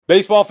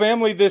Baseball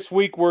family, this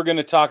week we're going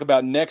to talk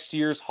about next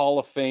year's Hall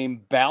of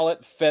Fame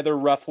ballot feather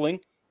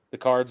ruffling, the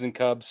Cards and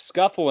Cubs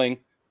scuffling,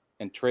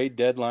 and trade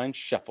deadline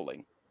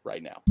shuffling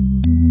right now.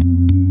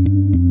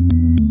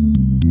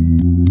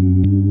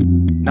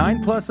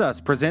 9+Us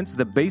presents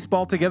the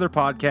Baseball Together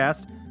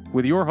podcast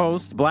with your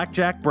hosts,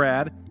 Blackjack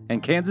Brad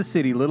and Kansas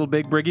City Little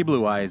Big Briggy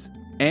Blue Eyes.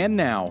 And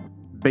now,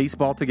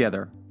 Baseball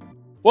Together.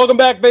 Welcome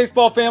back,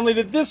 baseball family,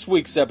 to this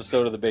week's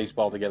episode of the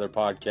Baseball Together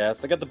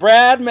podcast. I got the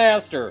Brad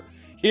Master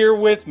here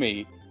with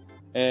me,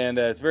 and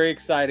it's very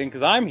exciting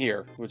because I'm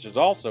here, which is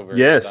also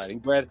very exciting.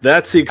 Brad,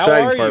 that's the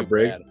exciting part, you,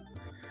 Brig. Brad?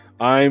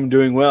 I'm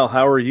doing well.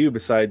 How are you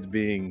besides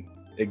being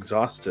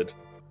exhausted?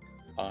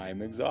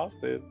 I'm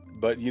exhausted.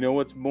 But you know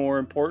what's more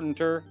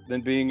importanter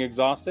than being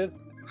exhausted?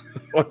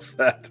 What's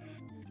that?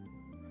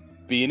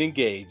 Being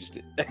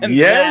engaged. And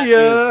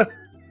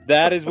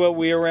that is what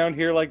we around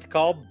here like to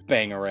call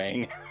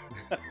bangarang.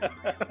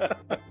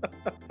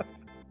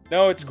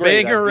 No, it's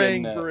great.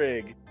 Bangarang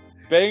Brig.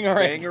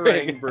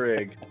 Bangarang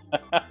Brig.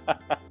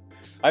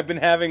 I've been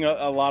having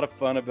a lot of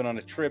fun. I've been on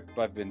a trip.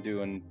 I've been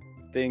doing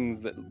things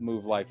that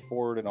move life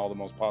forward in all the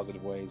most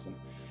positive ways. And,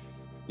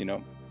 you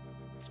know,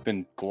 it's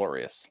been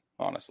glorious,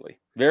 honestly.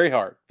 Very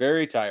hard,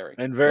 very tiring.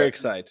 And very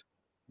excited.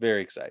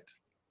 Very excited.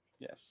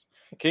 Yes.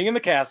 King in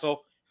the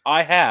castle.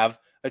 I have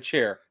a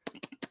chair.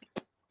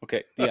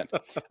 Okay, the end.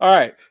 All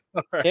right.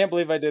 Can't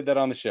believe I did that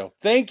on the show.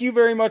 Thank you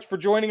very much for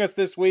joining us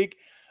this week.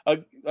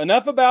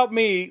 Enough about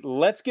me.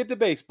 Let's get to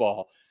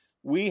baseball.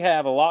 We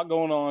have a lot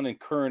going on in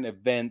current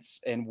events,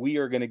 and we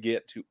are going to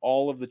get to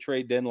all of the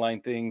trade deadline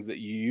things that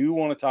you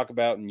want to talk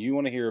about and you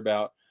want to hear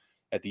about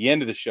at the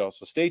end of the show.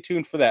 So stay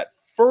tuned for that.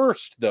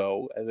 First,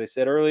 though, as I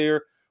said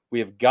earlier, we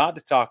have got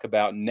to talk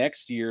about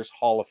next year's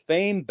Hall of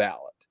Fame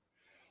ballot.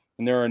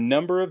 And there are a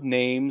number of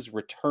names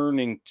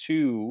returning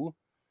to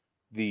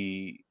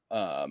the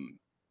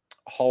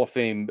Hall of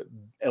Fame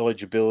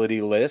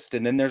eligibility list.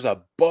 And then there's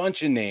a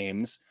bunch of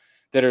names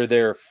that are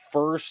their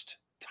first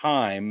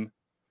time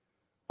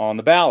on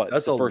the ballot.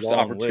 That's the first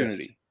opportunity.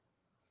 List.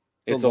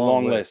 It's a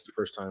long list.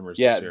 First timers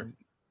this year.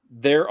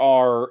 There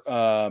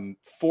are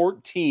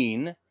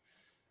 14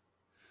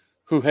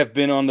 who have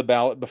been on the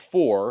ballot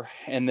before,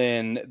 and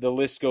then the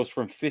list goes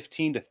from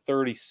 15 to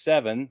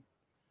 37.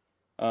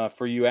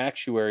 For you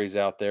actuaries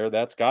out there,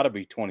 that's got to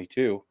be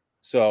 22.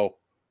 So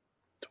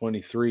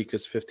 23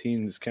 because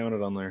 15 is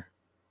counted on there.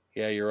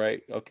 Yeah, you're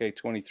right. Okay,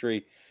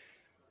 23.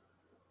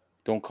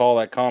 Don't call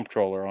that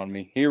comptroller on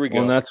me. Here we go.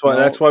 Well, that's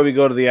why we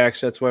go to the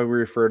that's why we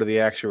refer to the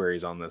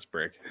actuaries on this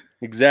break.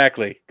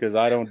 Exactly, because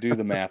I don't do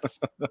the maths.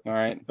 All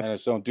right, I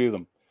just don't do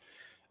them.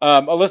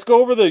 Let's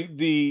go over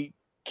the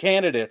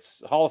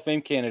candidates, Hall of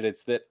Fame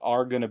candidates that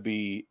are going to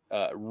be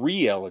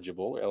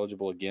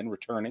eligible again,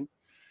 returning.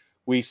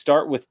 We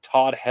start with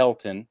Todd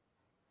Helton.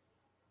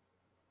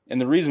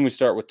 And the reason we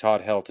start with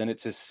Todd Helton,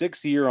 it's his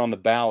 6th year on the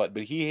ballot,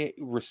 but he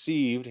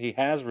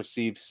has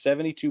received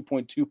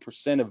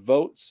 72.2% of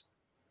votes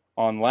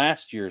on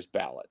last year's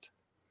ballot.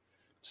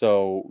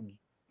 So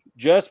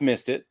just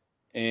missed it.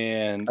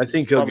 And I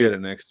think he'll get it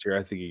next year.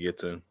 I think he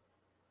gets in.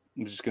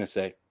 I'm just going to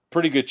say,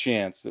 pretty good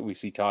chance that we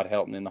see Todd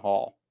Helton in the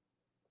Hall.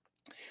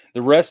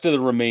 The rest of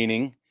the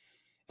remaining,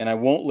 and I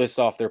won't list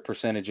off their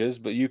percentages,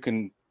 but you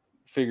can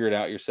figure it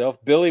out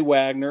yourself. Billy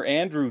Wagner,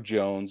 Andrew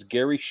Jones,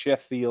 Gary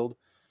Sheffield,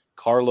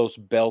 Carlos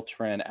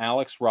Beltran,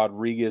 Alex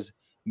Rodriguez,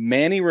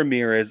 Manny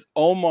Ramirez,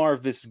 Omar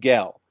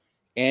Vizquel,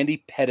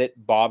 Andy Pettit,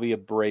 Bobby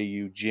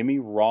Abreu, Jimmy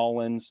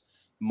Rollins,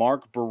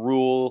 Mark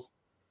Burrell,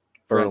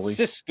 Burley.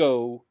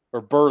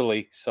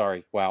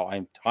 Sorry. Wow,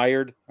 I'm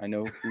tired. I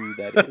know who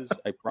that is.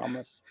 I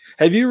promise.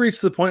 Have you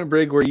reached the point,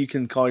 Brig, where you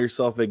can call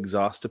yourself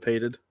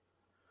exhaustipated?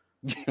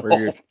 Where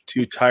you're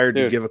too tired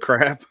to give a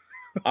crap?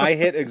 I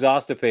hit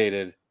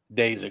exhaustipated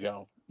days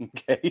ago.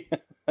 Okay.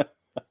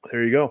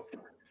 There you go.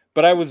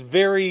 But I was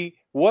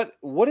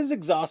what is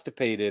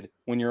exhaustipated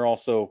when you're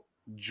also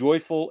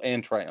joyful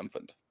and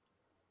triumphant?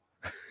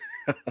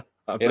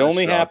 It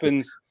only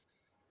happens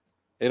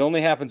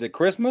at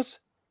Christmas,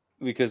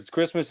 because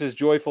Christmas is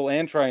joyful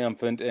and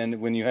triumphant, and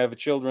when you have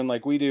children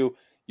like we do,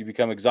 you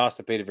become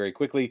exhaustipated very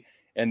quickly.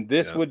 And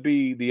this would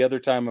be the other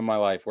time in my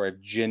life where I've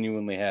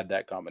genuinely had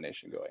that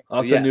combination going.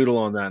 I'll have to noodle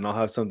on that, and I'll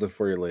have something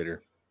for you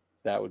later.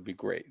 That would be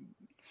great.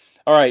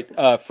 All right,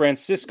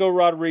 Francisco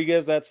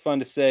Rodriguez, that's fun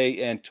to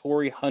say, and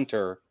Torrey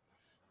Hunter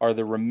are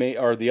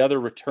the other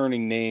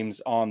returning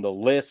names on the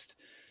list.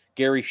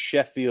 Gary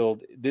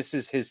Sheffield, this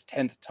is his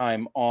 10th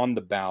time on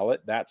the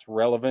ballot. That's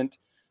relevant.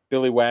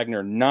 Billy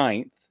Wagner,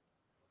 9th.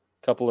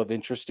 Couple of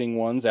interesting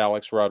ones.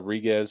 Alex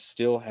Rodriguez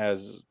still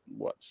has,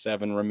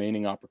 7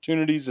 remaining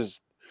opportunities.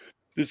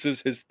 This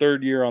is his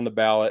 3rd year on the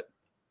ballot.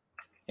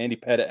 Andy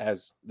Pettit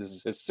this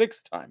is his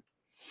 6th time,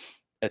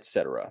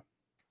 etc.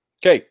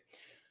 Okay.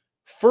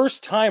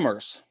 First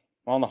timers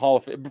on the Hall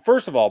of Fame.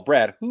 First of all,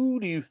 Brad, who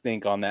do you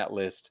think on that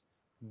list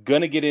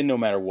gonna get in no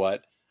matter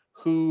what?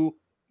 Who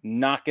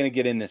not gonna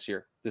get in this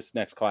year, this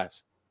next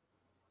class?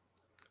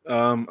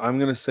 I'm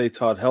gonna say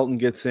Todd Helton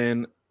gets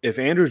in. If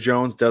Andrew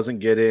Jones doesn't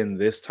get in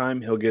this time,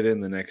 he'll get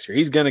in the next year.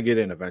 He's gonna get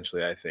in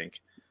eventually, I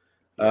think.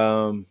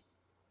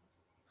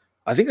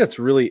 I think that's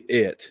really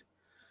it.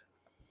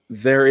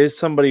 There is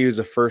somebody who's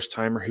a first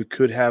timer who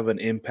could have an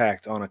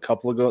impact on a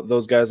couple of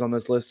those guys on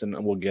this list, and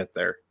we'll get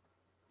there.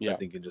 Yeah, I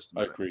think in just a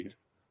minute. agreed.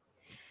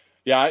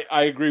 Yeah,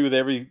 I agree with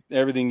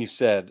everything you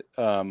said.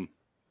 I'd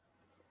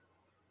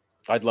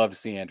love to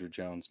see Andrew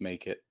Jones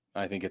make it.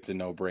 I think it's a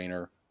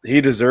no-brainer.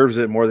 He deserves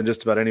it more than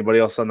just about anybody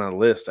else on that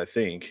list, I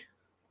think.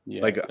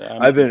 Yeah, like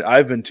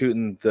I've been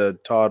tooting the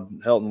Todd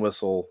Helton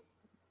whistle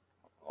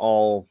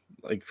all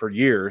like for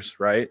years,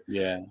 right?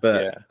 Yeah,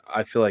 but yeah.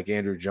 I feel like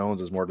Andrew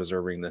Jones is more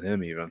deserving than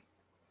him. Even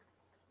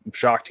I'm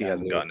shocked he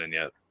hasn't gotten in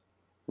yet.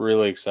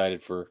 Really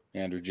excited for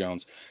Andrew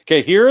Jones.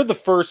 Okay, here are the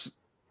first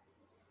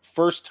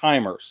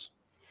timers.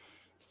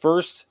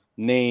 First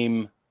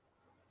name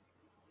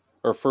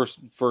or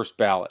first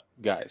ballot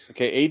guys.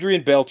 Okay,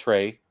 Adrian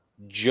Beltre,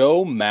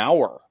 Joe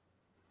Mauer,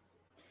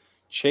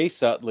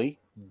 Chase Utley,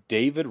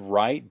 David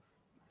Wright,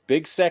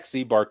 Big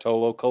Sexy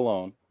Bartolo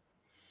Colon,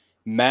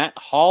 Matt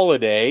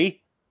Holliday.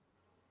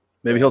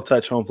 Maybe he'll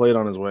touch home plate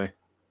on his way.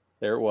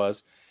 There it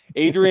was.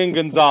 Adrian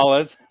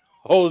Gonzalez,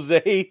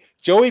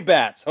 Joey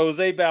Bats,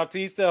 Jose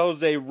Bautista,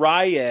 Jose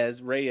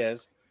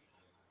Reyes.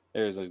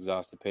 There's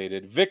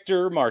exhausted.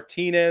 Victor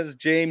Martinez,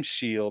 James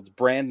Shields,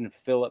 Brandon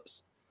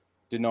Phillips,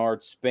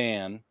 Denard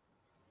Span,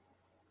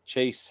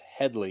 Chase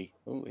Headley.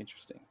 Oh,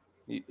 interesting.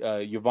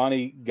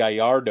 Giovanni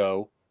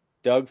Gallardo,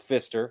 Doug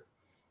Fister,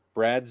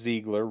 Brad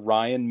Ziegler,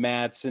 Ryan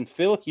Madsen,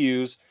 Phil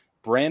Hughes,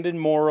 Brandon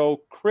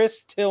Morrow,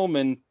 Chris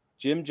Tillman,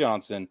 Jim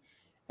Johnson,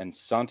 and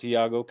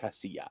Santiago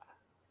Casilla.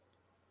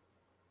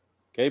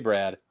 Okay,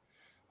 Brad,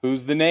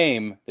 who's the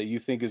name that you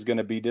think is going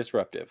to be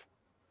disruptive?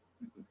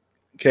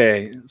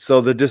 Okay,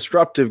 so the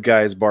disruptive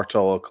guy is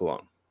Bartolo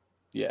Colon.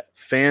 Yeah.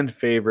 Fan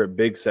favorite,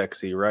 Big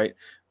Sexy, right?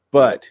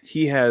 But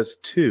he has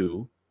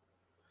 2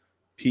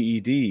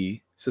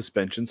 PED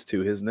suspensions to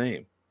his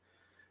name.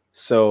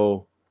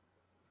 So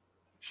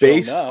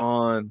based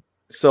on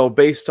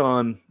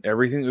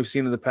everything we've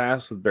seen in the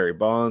past with Barry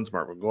Bonds,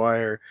 Mark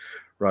McGwire,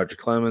 Roger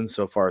Clemens,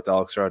 so far with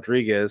Alex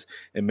Rodriguez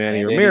and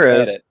Manny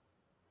Ramirez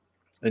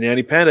and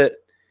Andy Pettitte,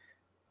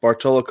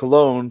 Bartolo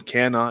Colon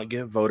cannot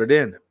get voted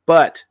in.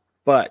 But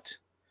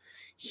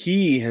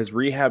he has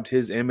rehabbed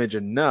his image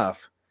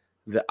enough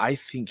that I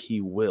think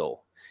he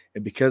will.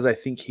 And because I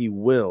think he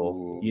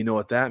will, you know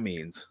what that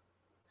means?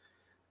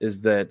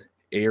 Is that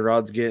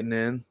A-Rod's getting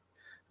in.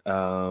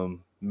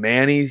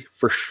 Manny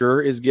for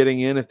sure is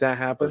getting in if that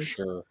happens. For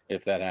sure,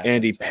 if that happens.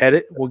 Andy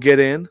Pettitte will get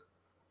in.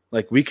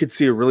 Like, we could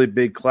see a really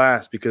big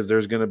class because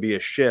there's going to be a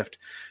shift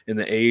in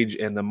the age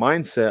and the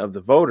mindset of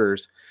the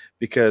voters,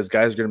 because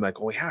guys are going to be like,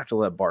 well, we have to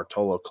let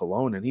Bartolo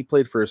Colon in. He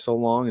played for so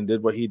long and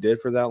did what he did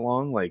for that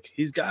long. Like,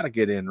 he's got to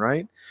get in,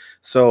 right?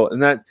 So,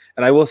 and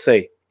I will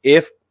say,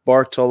 if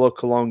Bartolo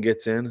Colon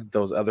gets in,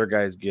 those other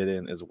guys get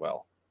in as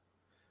well.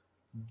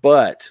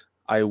 But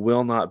I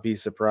will not be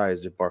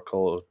surprised if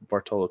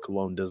Bartolo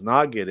Colon does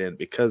not get in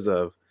because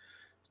of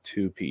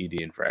 2 PED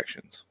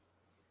infractions,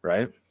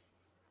 right?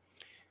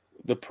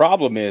 The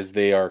problem is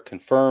they are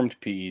confirmed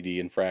PED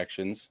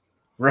infractions.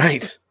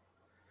 Right.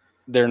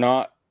 They're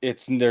not.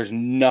 There's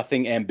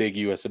nothing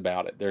ambiguous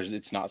about it.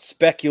 It's not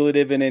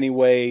speculative in any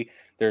way.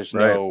 There's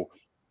no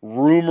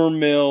rumor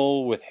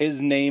mill with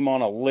his name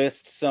on a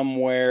list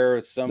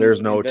somewhere.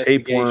 There's no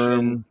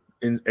tapeworm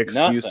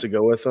excuse to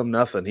go with him.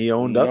 Nothing. He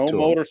owned up to it. No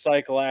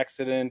motorcycle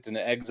accident, an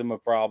eczema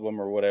problem,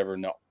 or whatever.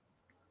 No.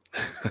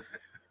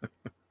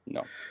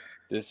 No.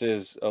 This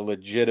is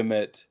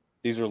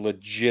these are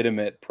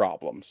legitimate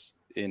problems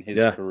in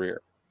his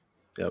career.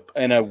 Yep.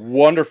 And a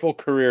wonderful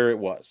career it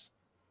was.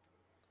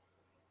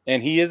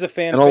 And he is a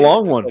fan. And a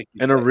long one.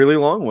 And a really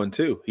long one,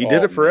 too. He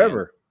did it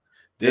forever.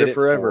 Did it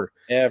forever.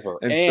 And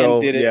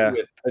so, did it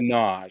with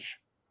panache.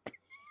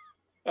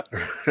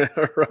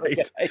 Right.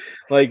 Okay.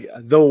 Like,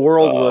 the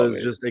world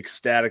was just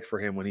ecstatic for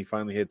him when he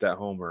finally hit that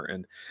homer.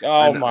 And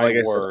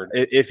my word.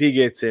 Said, if he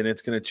gets in,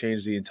 it's going to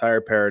change the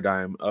entire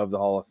paradigm of the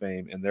Hall of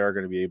Fame. And there are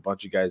going to be a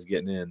bunch of guys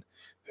getting in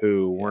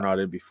who were not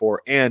in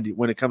before. And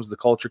when it comes to the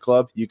Culture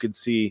Club, you can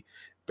see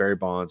Barry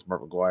Bonds,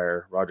 Mark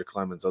McGwire, Roger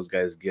Clemens, those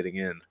guys getting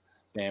in.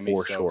 Sammy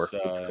for Sosa,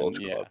 sure. With the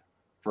Culture Club.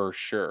 For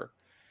sure.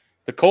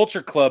 The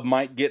Culture Club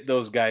might get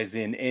those guys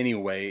in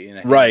anyway in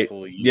a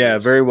handful of years. Yeah,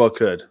 very well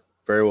could.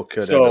 Very well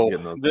could end up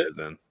getting those guys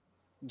in.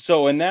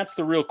 So, and that's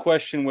the real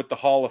question with the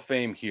Hall of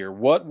Fame here.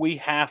 What we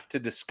have to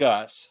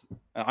discuss,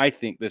 and I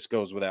think this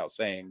goes without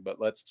saying,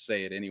 but let's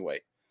say it anyway.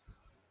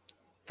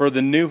 For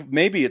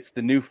maybe it's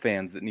the new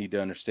fans that need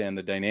to understand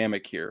the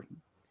dynamic here.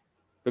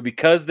 But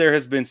because there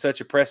has been such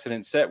a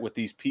precedent set with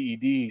these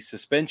PED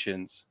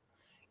suspensions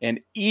and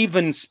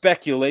even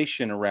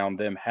speculation around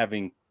them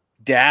having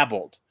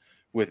dabbled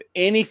with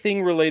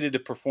anything related to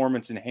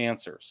performance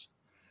enhancers,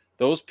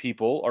 those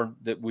people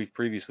that we've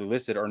previously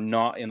listed are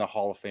not in the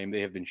Hall of Fame.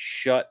 They have been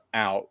shut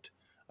out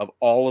of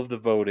all of the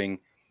voting.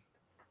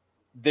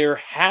 There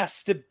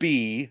has to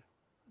be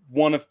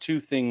one of 2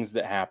 things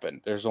that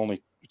happen. There's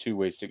only 2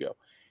 ways to go.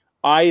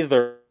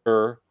 Either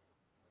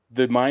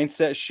the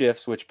mindset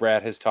shifts, which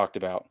Brad has talked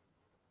about,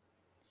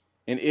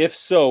 and if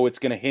so, it's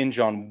going to hinge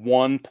on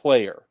one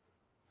player.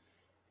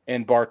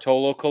 and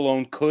Bartolo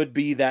Colon could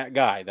be that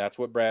guy. That's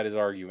what Brad is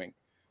arguing.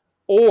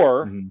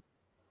 Or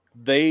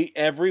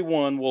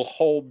everyone will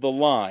hold the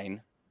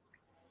line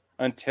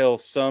until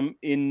some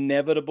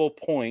inevitable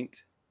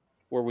point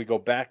where we go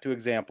back to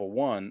example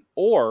 1.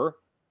 Or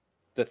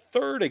the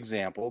third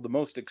example, the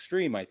most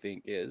extreme, I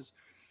think, is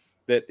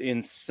that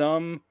in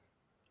some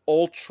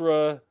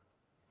ultra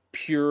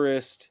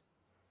purist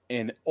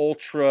and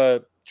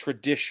ultra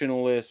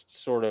traditionalist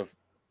sort of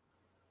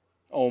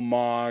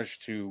homage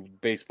to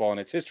baseball and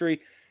its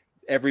history,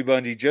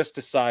 everybody just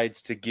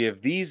decides to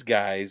give these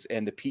guys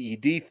and the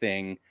PED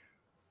thing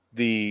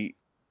the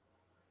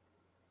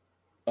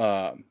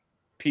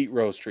Pete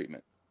Rose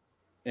treatment.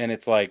 And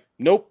it's like,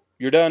 nope,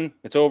 you're done.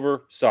 It's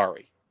over.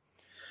 Sorry.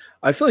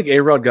 I feel like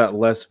A-Rod got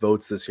less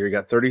votes this year. He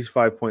got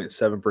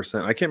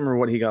 35.7%. I can't remember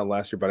what he got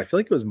last year, but I feel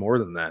like it was more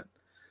than that.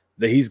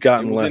 That he's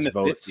gotten less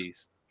votes.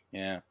 50s.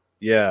 Yeah.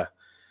 Yeah.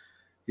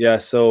 Yeah.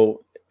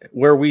 So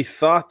where we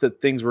thought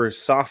that things were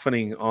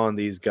softening on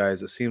these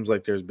guys, it seems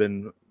like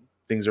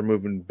things are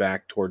moving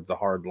back towards the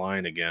hard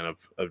line again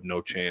of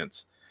no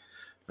chance.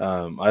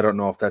 I don't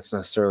know if that's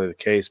necessarily the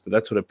case, but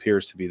that's what it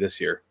appears to be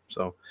this year.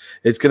 So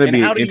it's going to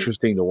be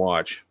interesting to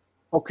watch.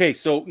 Okay,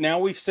 so now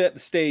we've set the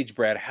stage,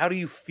 Brad. How do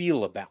you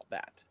feel about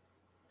that?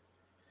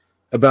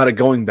 About it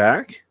going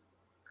back?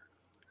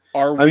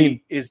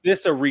 Is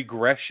this a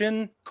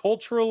regression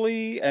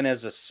culturally and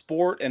as a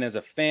sport and as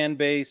a fan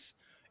base?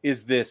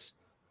 Is this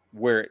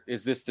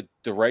the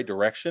right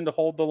direction to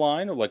hold the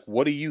line? Or like,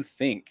 what do you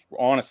think,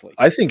 honestly?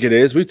 I think it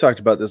is. We've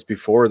talked about this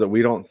before that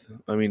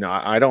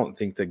I don't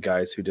think that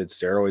guys who did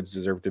steroids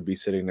deserve to be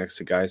sitting next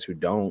to guys who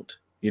don't.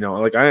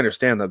 Like I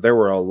understand that there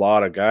were a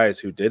lot of guys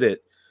who did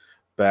it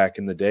back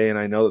in the day, and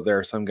I know that there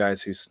are some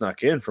guys who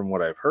snuck in from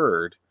what I've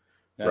heard.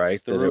 That's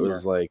right? That rumor. It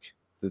was like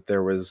that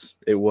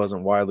it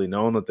wasn't widely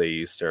known that they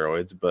used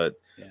steroids, but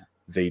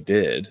they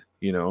did,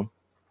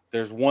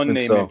 There's one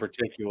name in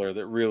particular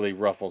that really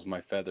ruffles my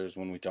feathers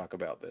when we talk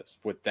about this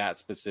with that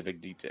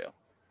specific detail.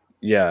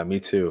 Yeah, me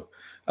too.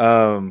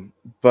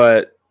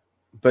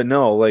 But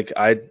no, like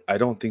I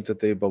don't think that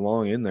they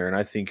belong in there. And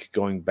I think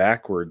going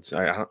backwards,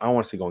 I don't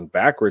want to say going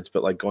backwards,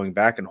 but like going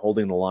back and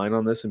holding the line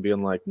on this and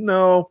being like,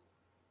 no,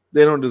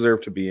 they don't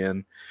deserve to be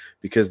in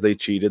because they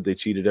cheated. They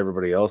cheated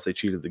everybody else. They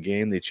cheated the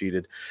game. They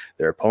cheated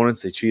their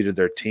opponents. They cheated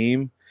their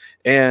team.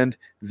 And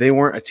they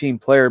weren't a team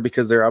player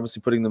because they're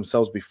obviously putting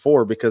themselves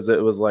before, because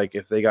it was like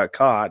if they got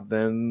caught,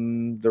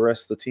 then the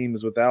rest of the team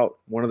is without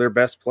one of their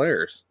best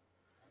players.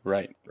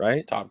 Right.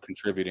 Top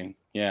contributing.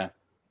 Yeah.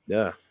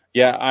 Yeah.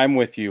 Yeah, I'm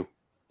with you.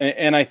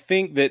 And I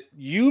think that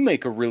you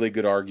make a really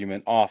good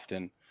argument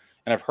often,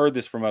 and I've heard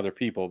this from other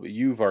people, but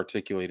you've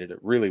articulated it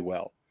really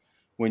well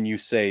when you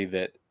say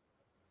that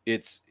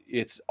it's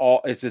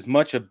as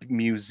much a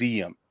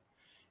museum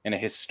and a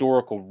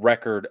historical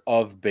record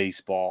of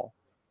baseball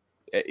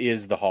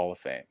is the Hall of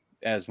Fame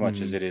as much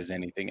as it is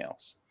anything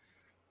else.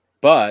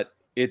 But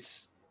the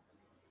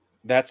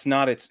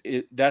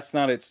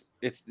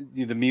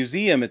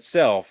museum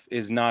itself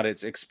is not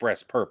its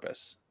express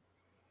purpose.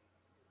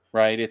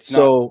 Right? It's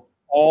not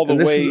all the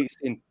way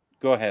in.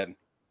 Go ahead.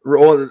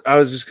 Well, I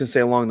was just going to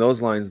say along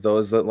those lines, though,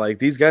 is that like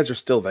these guys are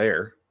still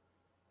there.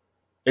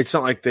 It's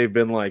not like they've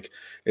been like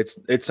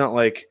it's not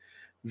like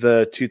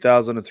the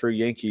 2003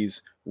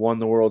 Yankees won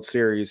the World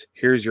Series.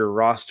 Here's your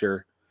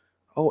roster.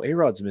 Oh,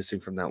 A-Rod's missing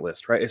from that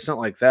list, right? It's not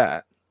like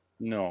that.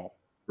 No.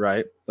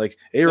 Right? Like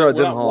A-Rod's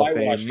in the Hall of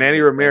Fame. Manny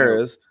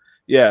Ramirez.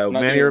 Yeah,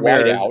 Manny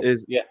Ramirez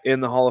is in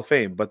the Hall of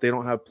Fame, but they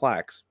don't have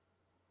plaques.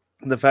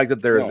 And the fact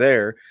that they're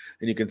there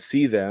and you can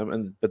see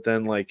them, but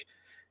then like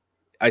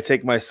I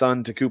take my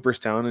son to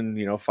Cooperstown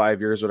in 5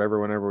 years, whatever,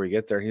 whenever we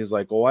get there, and he's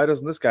like, well, why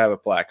doesn't this guy have a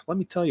plaque? Let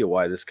me tell you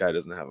why this guy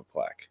doesn't have a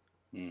plaque.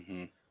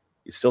 Mm-hmm.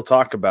 You still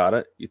talk about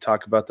it. You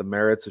talk about the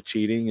merits of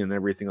cheating and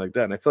everything like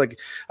that. And I feel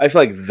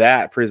like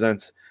that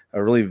presents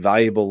a really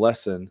valuable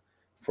lesson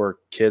for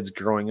kids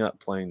growing up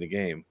playing the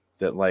game.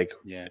 That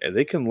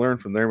they can learn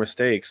from their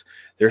mistakes.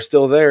 They're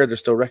still there. They're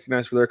still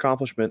recognized for their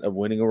accomplishment of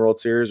winning a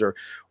World Series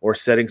or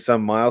setting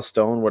some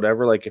milestone,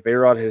 whatever. Like if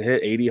A-Rod had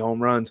hit 80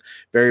 home runs,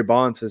 Barry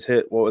Bonds has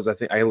hit,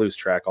 I lose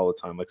track all the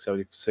time, like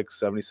 76,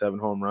 77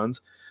 home runs.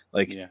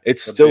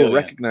 It's still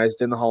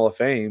recognized in the Hall of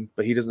Fame,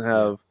 but he doesn't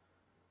have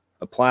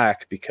a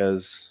plaque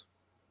because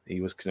he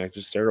was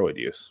connected to steroid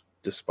use,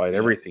 despite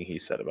everything he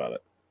said about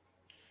it.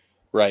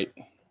 Right.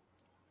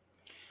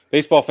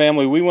 Baseball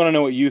family, we want to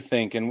know what you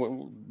think,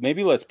 and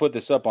maybe let's put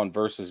this up on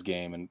Versus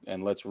Game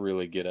and let's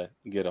really get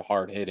a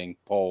hard-hitting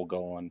poll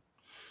going.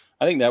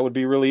 I think that would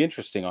be really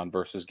interesting on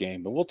Versus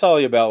Game, but we'll tell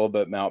you about a little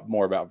bit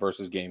more about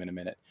Versus Game in a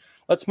minute.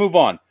 Let's move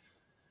on.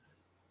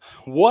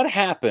 What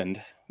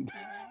happened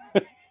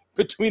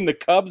between the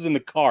Cubs and the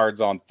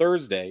Cards on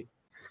Thursday?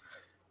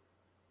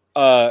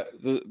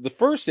 The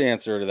first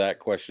answer to that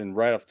question,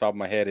 right off the top of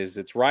my head, is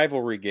it's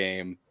rivalry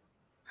game.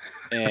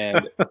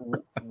 And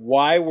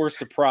why we're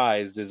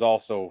surprised is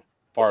also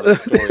part of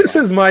the story. This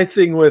is my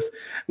thing with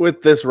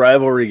this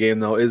rivalry game,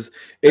 though, is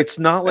it's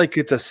not like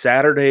it's a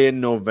Saturday in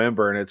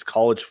November and it's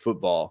college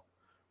football,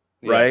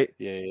 right?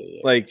 Yeah.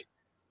 Like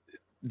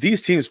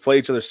these teams play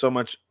each other so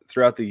much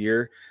throughout the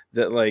year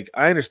that, like,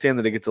 I understand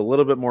that it gets a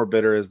little bit more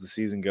bitter as the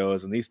season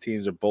goes, and these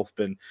teams have both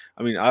been,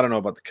 I mean, I don't know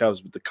about the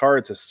Cubs, but the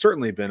Cards have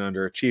certainly been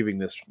underachieving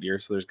this year,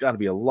 so there's got to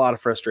be a lot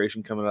of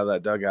frustration coming out of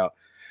that dugout.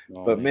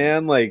 But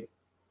man, like,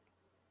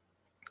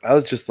 I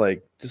was just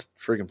like, just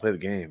freaking play the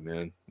game,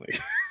 man. Like,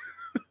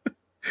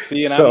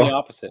 see, and I'm the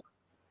opposite.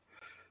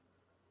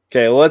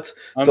 Okay, let's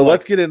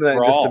get into that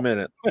in just a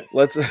minute.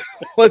 Let's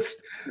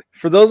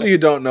for those of you who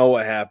don't know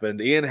what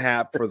happened, Ian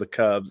Happ for the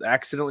Cubs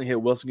accidentally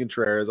hit Wilson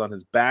Contreras on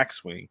his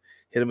backswing,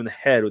 hit him in the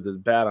head with his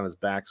bat on his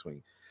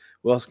backswing.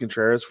 Wilson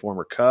Contreras,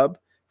 former Cub,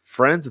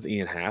 friends with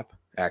Ian Happ,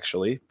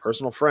 actually,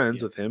 personal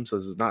friends with him, so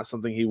this is not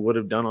something he would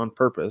have done on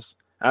purpose.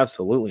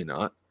 Absolutely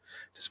not,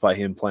 despite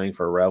him playing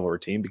for a rivalry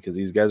team, because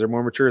these guys are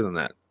more mature than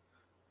that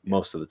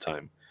most of the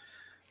time.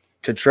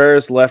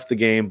 Contreras left the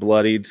game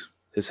bloodied.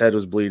 His head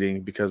was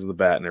bleeding because of the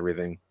bat and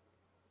everything.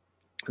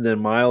 And then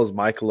Miles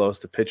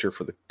Michaelos, the pitcher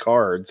for the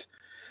Cards,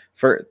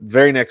 for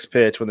very next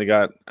pitch when they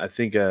got, I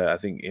think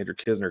Andrew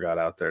Kisner got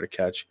out there to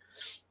catch.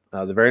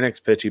 The very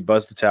next pitch, he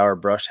buzzed the tower,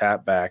 brushed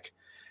Happ back,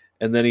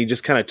 and then he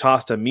just kind of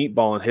tossed a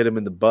meatball and hit him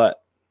in the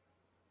butt.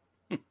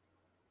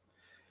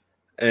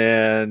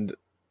 And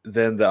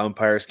then the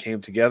umpires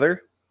came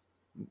together.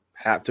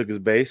 Happ took his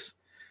base,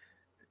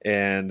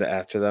 and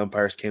after the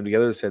umpires came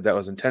together, they said that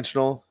was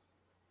intentional.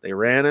 They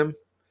ran him.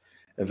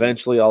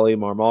 Eventually, Ali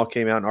Marmol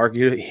came out and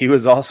argued he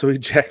was also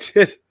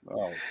ejected.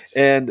 Oh.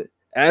 And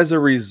as a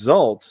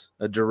result,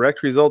 a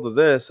direct result of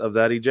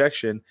that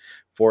ejection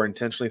for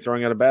intentionally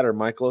throwing out a batter,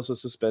 Michaelos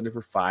was suspended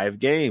for 5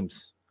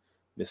 games.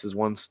 Misses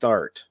 1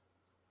 start,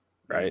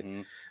 right?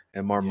 Mm-hmm.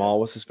 And Marmol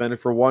was suspended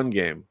for 1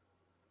 game.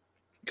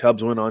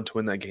 Cubs went on to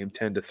win that game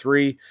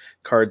 10-3.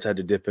 Cards had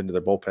to dip into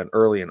their bullpen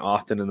early and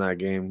often in that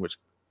game, which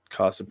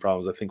caused some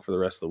problems, I think, for the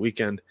rest of the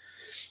weekend.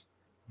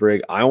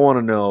 Brig, I want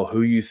to know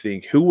who you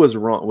think. Who was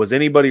wrong? Was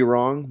anybody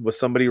wrong? Was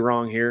somebody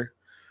wrong here?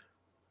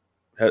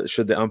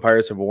 Should the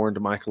umpires have warned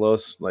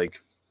Michaelos? Like,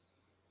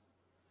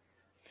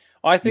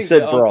 I think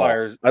the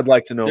umpires. I'd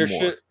like to know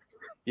more.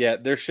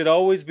 There should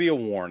always be a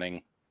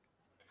warning.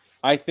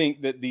 I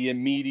think that the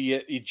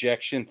immediate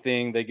ejection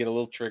thing, they get a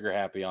little trigger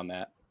happy on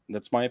that.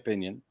 That's my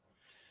opinion.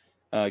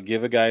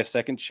 Give a guy a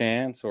second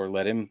chance, or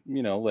let him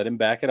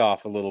back it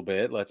off a little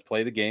bit. Let's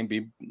play the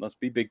game. Let's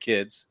be big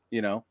kids,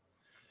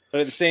 But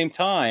at the same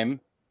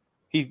time,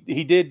 he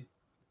did.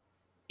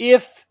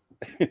 If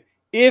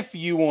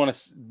you want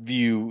to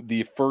view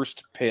the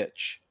first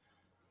pitch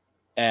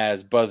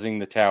as buzzing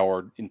the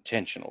tower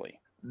intentionally,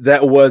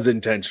 that was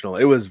intentional.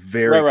 It was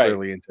very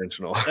clearly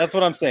intentional. That's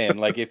what I'm saying.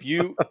 Like, if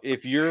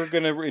you're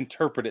going to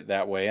interpret it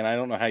that way, and I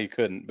don't know how you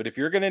couldn't, but if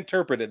you're going to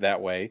interpret it that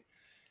way,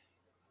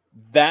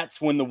 that's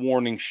when the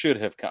warning should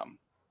have come.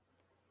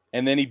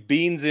 And then he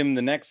beans him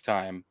the next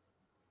time.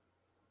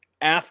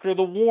 After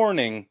the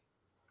warning,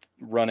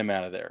 run him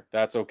out of there.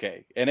 That's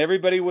okay. And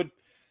everybody would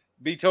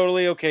be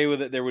totally okay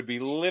with it. There would be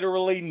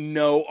literally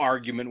no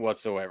argument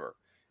whatsoever.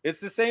 It's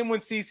the same when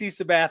CC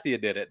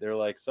Sabathia did it. They're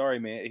like, sorry,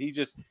 man.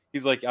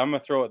 He's like, I'm going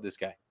to throw at this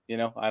guy.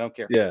 I don't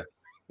care. Yeah.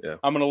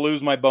 I'm going to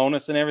lose my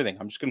bonus and everything.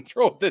 I'm just going to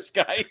throw at this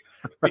guy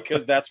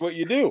because that's what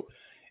you do.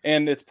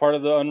 And it's part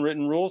of the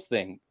unwritten rules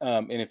thing.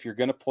 And if you're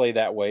going to play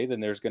that way, then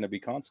there's going to be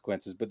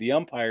consequences. But the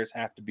umpires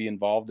have to be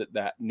involved at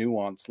that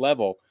nuance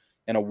level.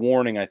 And a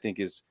warning, I think,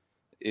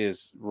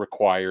 is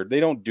required. They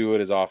don't do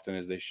it as often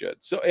as they should.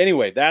 So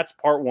anyway, that's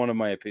part 1 of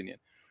my opinion.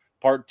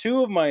 Part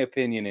 2 of my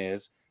opinion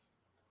is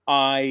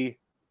I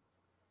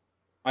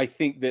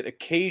think that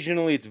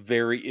occasionally it's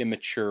very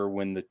immature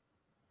when the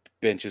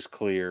bench is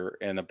clear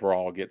and the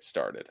brawl gets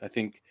started. I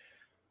think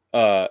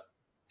not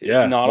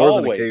more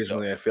always, than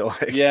occasionally, though. I feel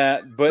like.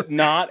 Yeah, but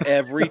not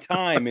every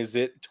time is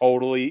it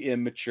totally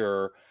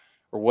immature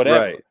or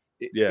whatever. Right.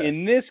 Yeah.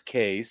 In this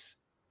case,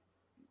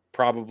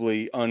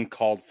 probably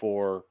uncalled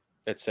for,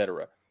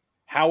 etc.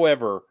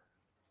 However,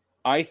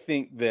 I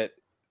think that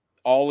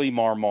Ollie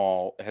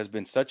Marmol has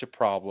been such a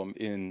problem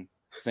in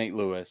St.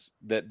 Louis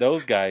that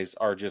those guys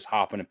are just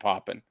hopping and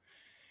popping.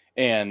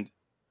 And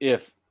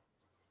if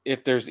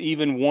there's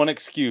even one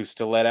excuse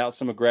to let out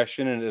some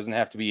aggression and it doesn't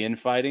have to be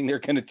infighting, they're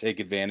going to take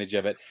advantage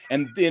of it.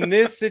 And in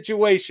this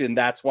situation,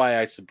 that's why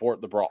I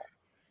support the brawl.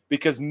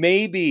 Because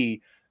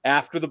maybe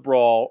after the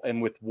brawl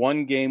and with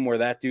one game where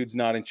that dude's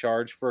not in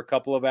charge for a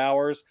couple of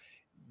hours,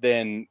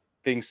 then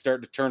things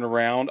start to turn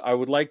around. I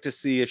would like to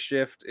see a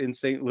shift in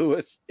St.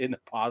 Louis in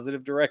a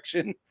positive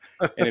direction.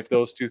 And if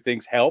those two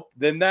things help,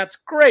 then that's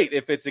great.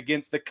 If it's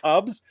against the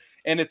Cubs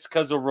and it's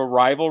because of a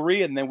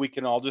rivalry and then we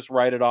can all just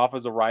write it off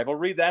as a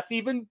rivalry, that's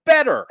even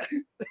better.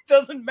 It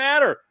doesn't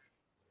matter.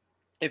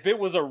 If it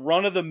was a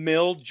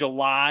run-of-the-mill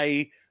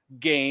July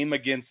game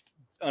against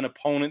an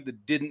opponent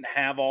that didn't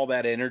have all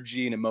that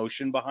energy and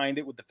emotion behind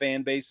it with the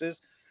fan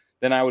bases,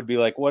 then I would be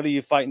like, what are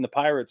you fighting the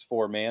Pirates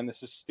for, man?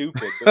 This is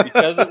stupid. But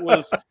because it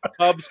was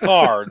Cubs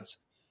Cards,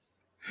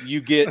 you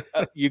get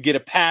a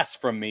pass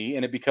from me,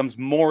 and it becomes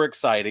more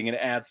exciting, and it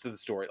adds to the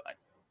storyline.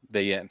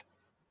 The end.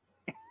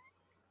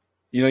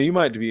 You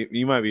might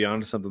be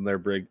onto something there,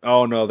 Brig.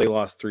 Oh no, they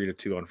lost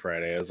 3-2 on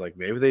Friday. I was like,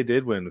 maybe they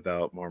did win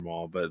without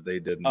Marmol, but they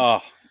didn't. Oh,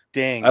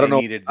 dang, I don't they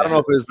know. needed I that. don't know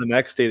if it was the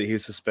next day that he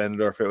was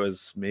suspended or if it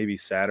was maybe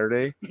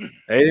Saturday.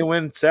 They didn't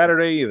win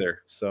Saturday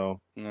either, so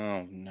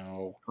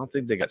No. I don't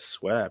think they got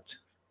swept.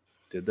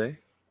 Did they?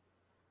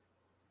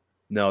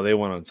 No, they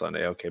won on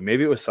Sunday. Okay,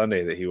 maybe it was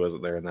Sunday that he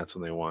wasn't there, and that's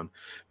when they won.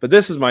 But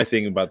this is my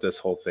thing about this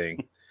whole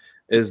thing,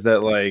 is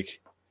that like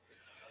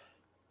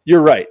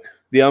you're right.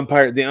 The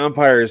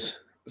umpires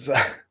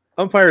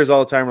all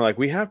the time are like,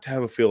 we have to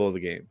have a feel of the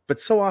game,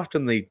 but so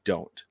often they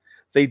don't.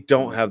 They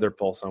don't have their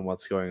pulse on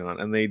what's going on,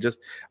 and they just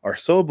are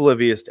so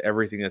oblivious to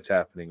everything that's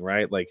happening.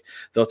 Right? Like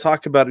they'll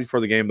talk about it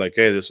before the game, like,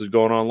 "Hey, this was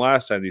going on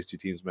last time these two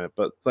teams met,"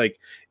 but like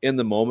in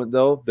the moment,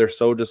 though, they're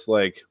so just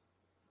like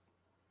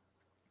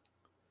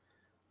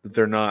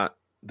they're not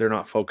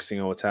focusing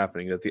on what's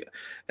happening.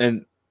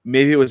 And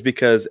maybe it was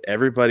because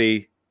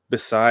everybody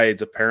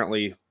besides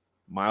apparently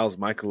Miles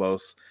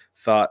Michaelos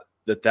thought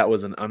that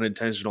was an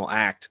unintentional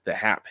act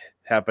that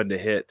happened to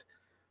hit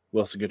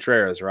Wilson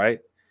Contreras, right?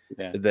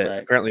 Yeah, That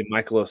right. apparently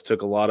Michaelos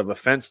took a lot of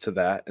offense to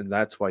that, and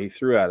that's why he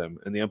threw at him.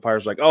 And the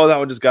umpire's like, "Oh, that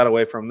one just got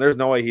away from him. There's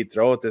no way he'd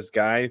throw at this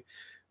guy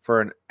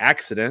for an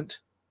accident."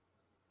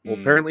 Well,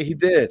 apparently he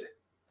did,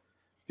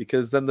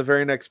 because then the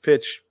very next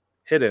pitch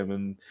hit him,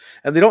 and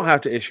they don't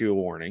have to issue a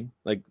warning.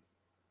 Like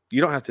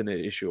you don't have to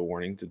issue a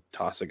warning to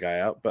toss a guy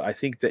out, but I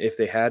think that if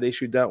they had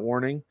issued that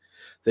warning,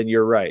 then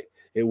you're right.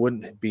 It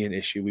wouldn't be an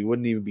issue. We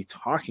wouldn't even be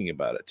talking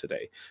about it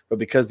today. But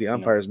because the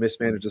umpires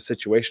mismanaged the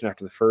situation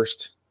after the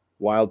first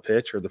wild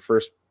pitch or the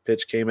first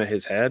pitch came at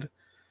his head,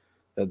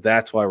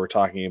 that's why we're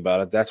talking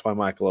about it. That's why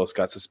Michaelos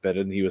got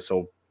suspended and he was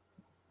so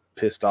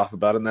pissed off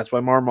about it. And that's why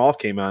Marmol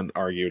came out and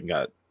argued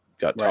and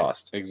got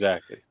tossed.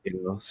 Exactly.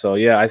 So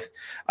yeah,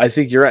 I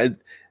think you're right.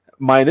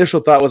 My initial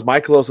thought was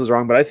Michaelos was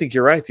wrong, but I think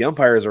you're right. The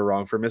umpires are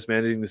wrong for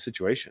mismanaging the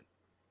situation.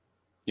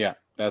 Yeah,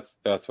 that's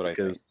what I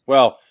think.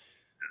 Well,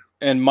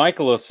 and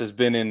Michaelos has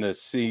been in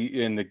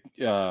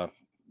the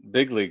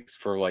big leagues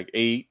for like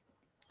 8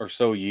 or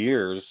so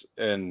years,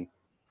 and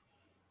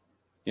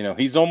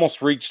he's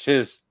almost reached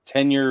his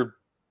tenure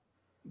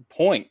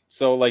point.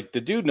 So like the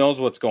dude knows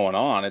what's going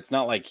on. It's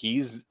not like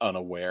he's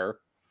unaware.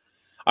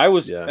 I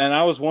was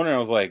wondering. I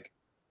was like,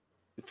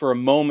 for a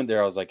moment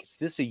there, I was like, is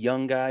this a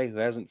young guy who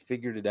hasn't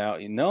figured it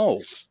out?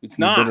 No, it's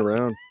not. Been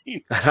around.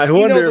 I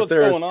wonder if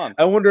there's going on.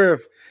 I wonder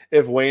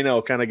if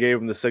Waino kind of gave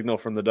him the signal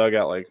from the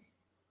dugout, like,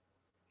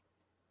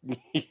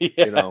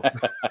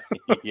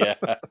 yeah,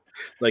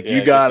 like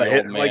you gotta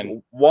hit. Like,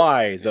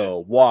 why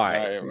though? Why?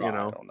 I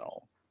don't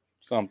know.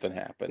 Something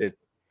happened.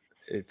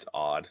 It's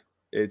odd.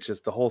 It's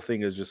just the whole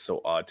thing is just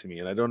so odd to me,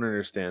 and I don't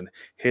understand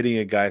hitting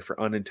a guy for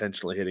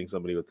unintentionally hitting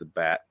somebody with the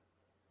bat.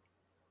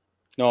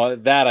 No,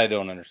 that I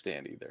don't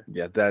understand either.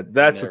 Yeah,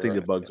 that's the thing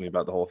that bugs me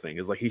about the whole thing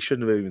is like he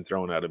shouldn't have even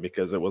thrown at him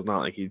because it's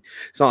not like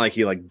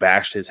he like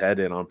bashed his head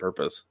in on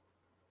purpose.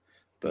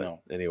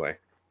 But anyway,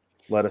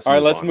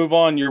 let's move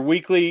on. Your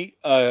weekly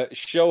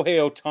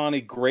Shohei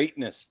Ohtani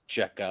greatness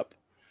checkup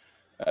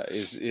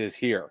is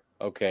here.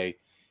 Okay.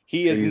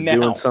 He's now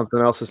doing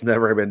something else that's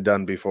never been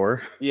done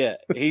before. Yeah,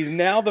 he's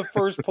now the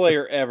first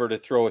player ever to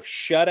throw a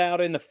shutout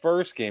in the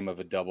first game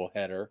of a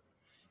doubleheader,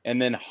 and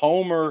then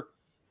homer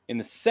in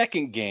the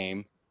second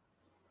game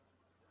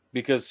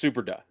because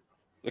super duh.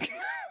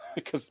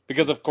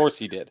 because of course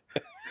he did.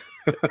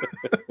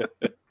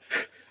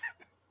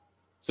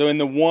 So in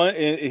the one,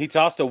 he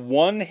tossed a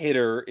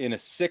one-hitter in a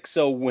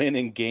 6-0 win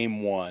in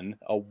game one.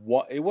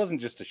 It wasn't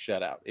just a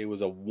shutout. It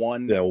was a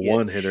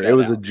one-hitter. Shutout. It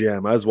was a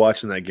gem. I was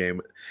watching that game.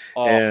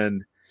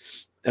 And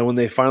when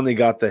they finally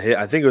got the hit,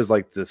 I think it was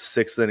like the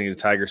 6th inning, the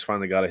Tigers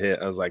finally got a hit.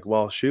 I was like,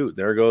 well, shoot,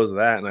 there goes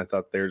that. And I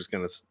thought they were just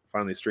going to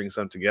finally string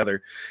some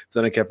together.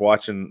 But then I kept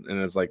watching,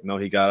 and it's like, no,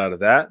 he got out of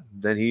that.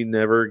 Then he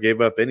never gave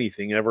up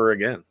anything ever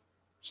again.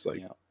 Just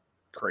like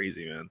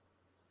crazy, man.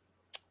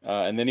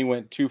 And then he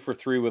went 2 for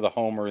 3 with a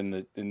homer in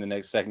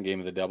the second game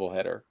of the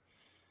doubleheader.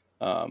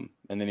 And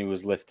then he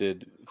was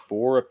lifted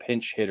for a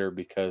pinch hitter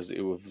because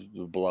it was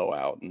a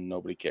blowout and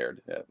nobody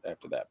cared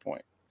after that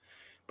point.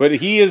 But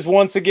he is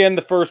once again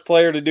the first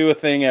player to do a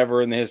thing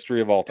ever in the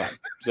history of all time.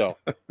 So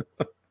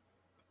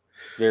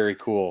very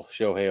cool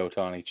Shohei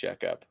Ohtani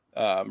checkup.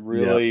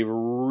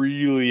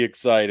 Really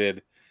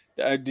excited.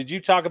 Did you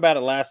talk about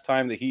it last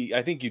time that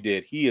I think you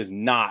did. He is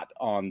not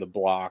on the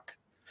block.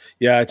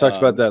 Yeah, I talked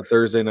about that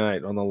Thursday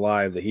night on the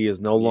live that he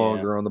is no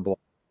longer on the block.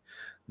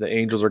 The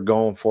Angels are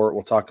going for it.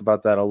 We'll talk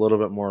about that a little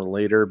bit more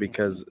later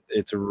because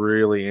it's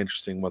really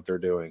interesting what they're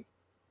doing.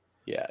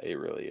 Yeah, it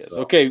really is.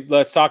 So. Okay,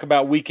 let's talk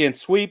about weekend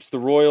sweeps. The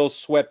Royals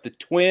swept the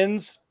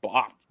Twins.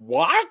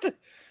 What?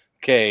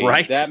 Okay,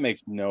 right? That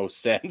makes no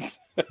sense.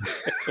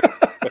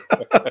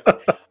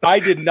 I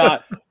did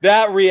not.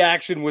 That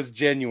reaction was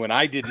genuine.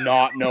 I did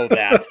not know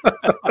that.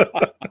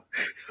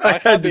 I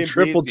had to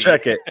triple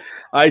check it.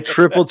 I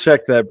triple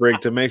checked that break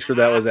to make sure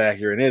that was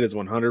accurate, and it is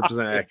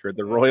 100% accurate.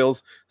 The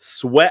Royals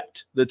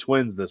swept the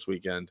Twins this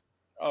weekend.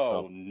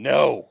 Oh,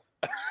 no.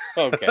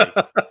 Okay.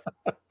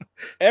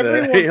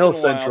 Every once Hill in a while,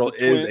 Central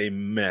is a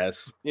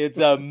mess. It's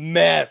a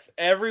mess.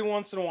 Every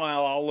once in a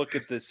while, I'll look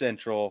at the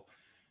Central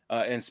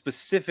and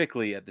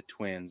specifically at the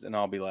Twins, and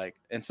I'll be like,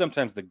 and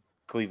sometimes the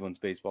Cleveland's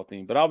baseball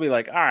team, but I'll be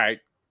like, all right,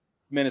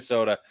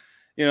 Minnesota,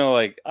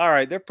 like, all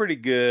right, they're pretty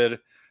good.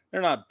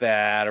 They're not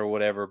bad or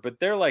whatever, but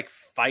they're like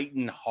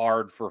fighting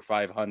hard for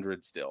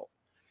 500 still.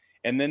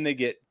 And then they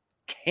get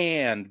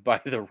canned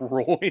by the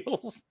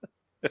Royals.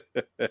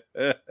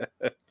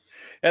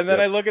 And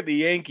then I look at the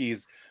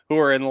Yankees, who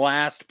are in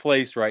last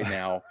place right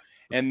now,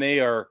 and they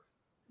are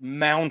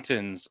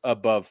mountains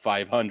above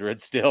 500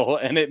 still,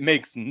 and it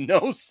makes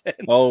no sense.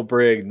 Oh,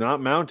 Brig,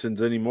 not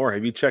mountains anymore.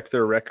 Have you checked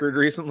their record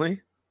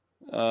recently?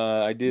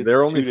 I did.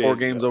 They're only 4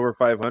 games over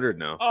 500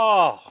 now.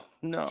 Oh,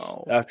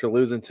 no. After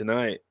losing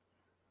tonight.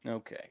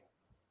 Okay.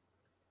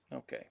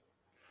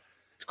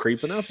 It's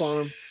creeping up on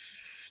them.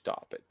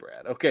 Stop it,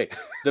 Brad. Okay.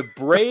 The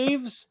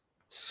Braves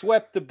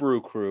swept the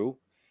Brew Crew.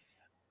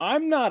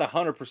 I'm not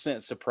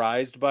 100%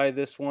 surprised by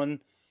this one,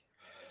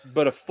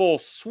 but a full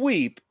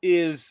sweep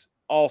is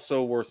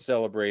also worth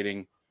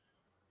celebrating,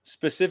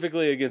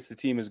 specifically against a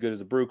team as good as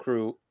the Brew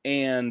Crew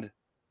and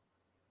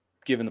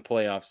given the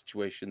playoff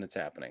situation that's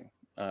happening.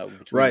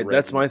 Right.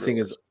 That's my thing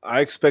is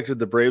I expected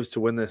the Braves to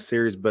win this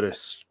series, but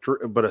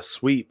a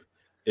sweep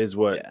is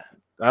what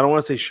I don't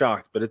want to say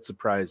shocked, but it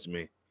surprised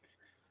me.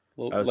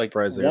 I was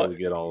surprised they were able to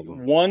get all of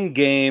them. One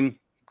game,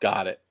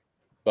 got it.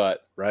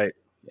 But right.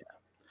 Yeah.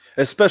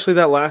 Especially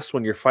that last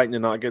one, you're fighting to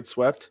not get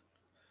swept.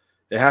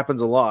 It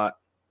happens a lot,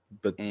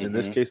 but in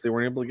this case, they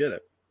weren't able to get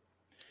it.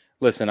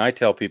 Listen, I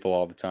tell people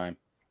all the time,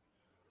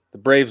 the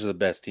Braves are the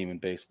best team in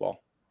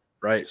baseball.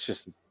 Right.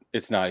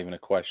 It's not even a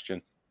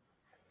question.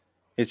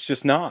 It's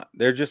just not.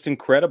 They're just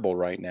incredible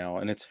right now,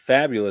 and it's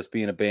fabulous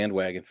being a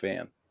bandwagon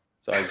fan.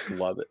 So I just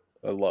love it.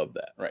 I love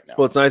that right now.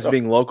 Well, it's nice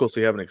being local, so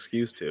you have an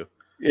excuse to.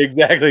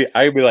 Exactly.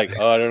 I'd be like,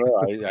 I don't know.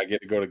 I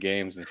get to go to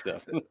games and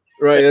stuff.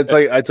 Right. It's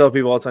like I tell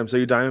people all the time, so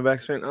you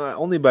Diamondbacks fan?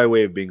 Only by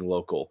way of being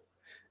local.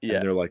 Yeah.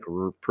 And they're like,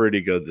 we're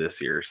pretty good this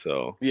year,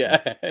 so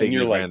and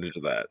you're advantage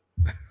of that.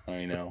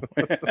 I know.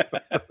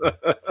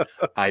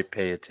 I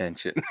pay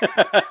attention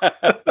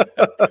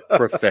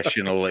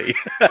professionally.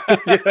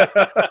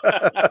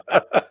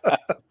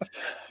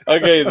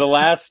 Okay, the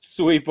last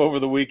sweep over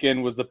the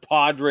weekend was the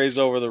Padres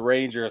over the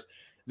Rangers.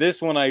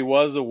 This one I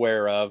was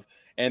aware of,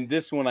 and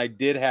this one I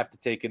did have to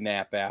take a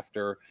nap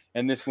after,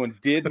 and this one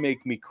did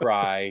make me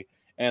cry,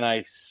 and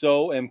I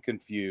so am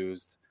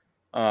confused.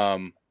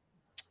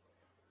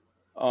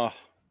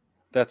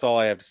 That's all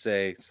I have to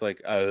say. It's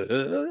like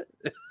the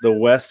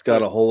West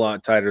got a whole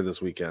lot tighter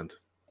this weekend.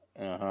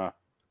 Yeah,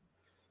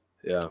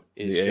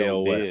 the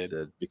AL West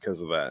did because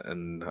of that,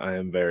 and I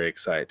am very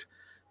excited.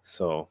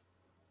 So,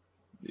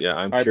 yeah,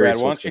 I'm all curious.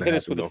 Brad, why don't you hit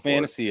us with a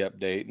fantasy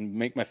update and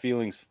make my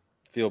feelings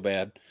feel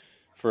bad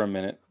for a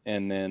minute,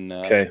 and then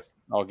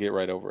I'll get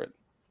right over it.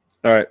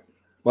 All right.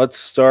 Let's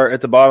start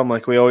at the bottom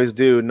like we always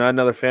do. Not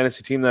another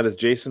fantasy team. That is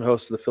Jason,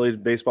 host of the Philly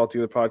Baseball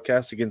Together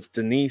podcast, against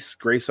Denise,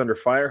 Grace Under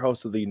Fire,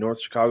 host of the North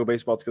Chicago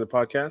Baseball Together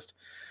podcast.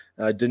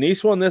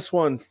 Denise won this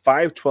one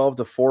 512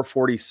 to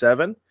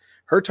 447.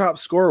 Her top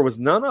scorer was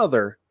none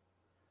other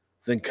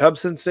than Cub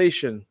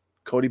sensation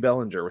Cody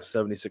Bellinger with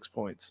 76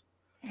 points.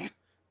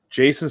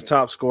 Jason's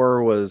top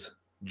scorer was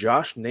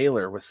Josh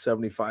Naylor with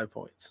 75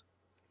 points.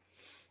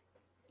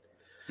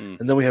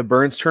 And then we have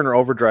Burns Turner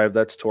Overdrive.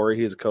 That's Tori.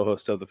 He's a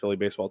co-host of the Philly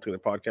Baseball Together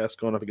podcast,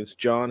 going up against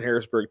John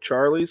Harrisburg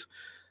Charlie's.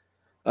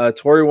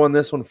 Tori won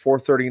this one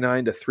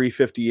 439 to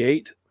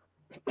 358.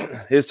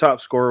 His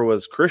top scorer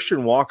was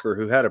Christian Walker,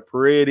 who had a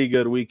pretty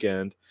good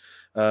weekend.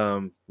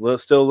 Still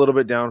a little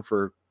bit down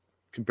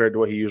compared to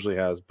what he usually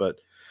has,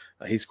 but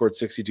he scored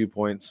 62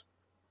 points.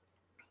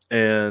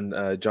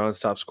 And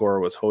John's top scorer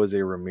was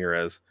Jose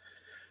Ramirez.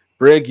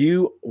 Brig,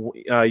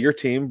 your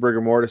team,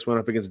 Brigger Mortis, went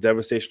up against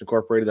Devastation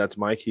Incorporated. That's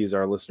Mike. He's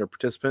our listener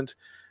participant.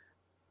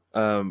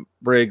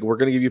 Brig, we're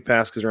going to give you a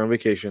pass because you're on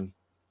vacation.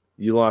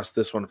 You lost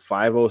this one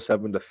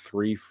 507 to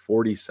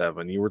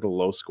 347. You were the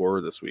low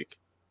scorer this week.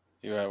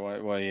 Yeah,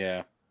 well,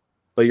 yeah.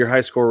 But your high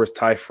scorer was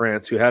Ty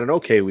France, who had an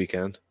okay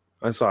weekend.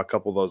 I saw a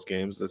couple of those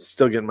games. That's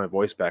still getting my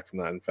voice back from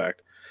that, in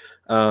fact.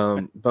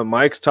 But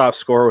Mike's top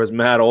scorer was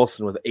Matt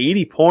Olson with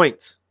 80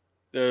 points.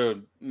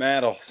 Dude,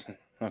 Matt Olson.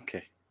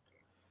 Okay.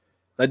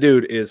 That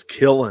dude is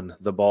killing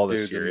the ball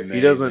this year. If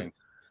he doesn't, I feel like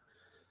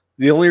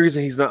the only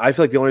reason he's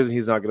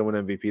not going to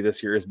win MVP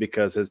this year is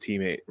because his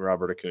teammate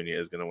Robert Acuna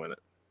is going to win it.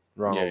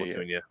 Ronald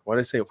Acuna. Why do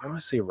I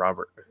say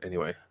Robert?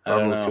 Anyway,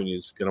 Robert Acuna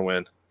is going to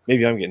win.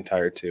 Maybe I'm getting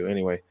tired too.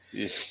 Anyway,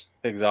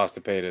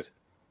 exhausted.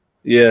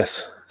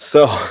 Yes.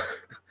 So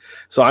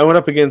I went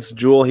up against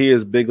Jewel. He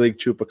is Big League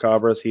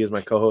Chupacabras. He is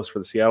my co-host for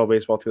the Seattle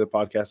Baseball Together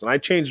podcast, and I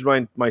changed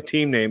my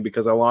team name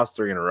because I lost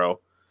 3 in a row.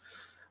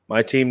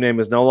 My team name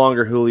is no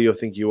longer Julio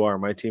Think You Are.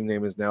 My team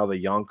name is now the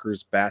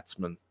Yonkers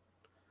Batsman.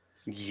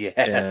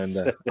 Yes.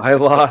 And I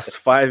lost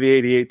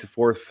 588 to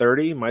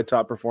 430. My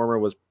top performer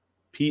was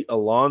Pete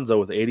Alonso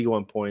with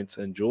 81 points,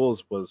 and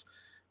Jules was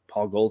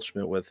Paul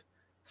Goldschmidt with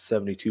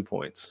 72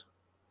 points.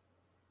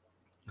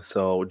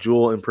 So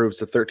Jewel improves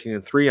to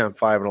 13-3. I'm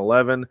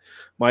 5-11.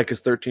 Mike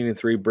is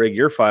 13-3. Brig,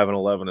 you're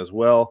 5-11 as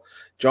well.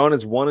 John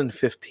is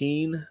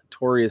 1-15.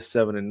 Tori is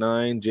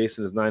 7-9.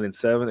 Jason is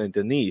 9-7, and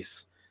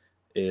Denise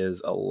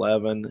is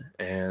 11-5.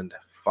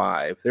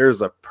 5.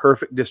 There's a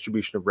perfect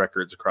distribution of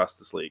records across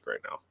this league right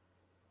now.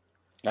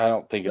 I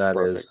don't think it's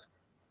perfect.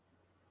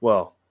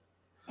 Well,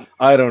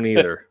 I don't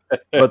either,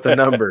 but the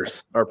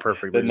numbers are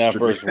perfectly The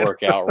numbers distributed.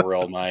 work out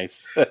real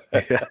nice.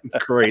 Yeah,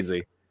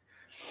 crazy.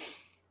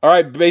 All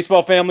right,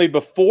 baseball family,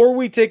 before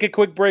we take a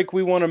quick break,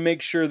 we want to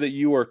make sure that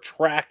you are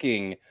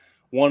tracking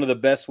one of the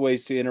best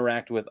ways to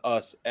interact with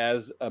us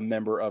as a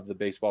member of the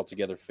Baseball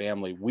Together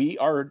family. We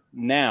are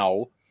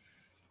now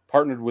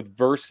partnered with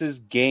Versus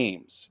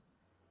Games.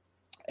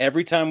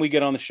 Every time we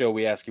get on the show,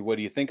 we ask you, what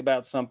do you think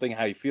about something,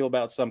 how you feel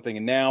about something,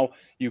 and now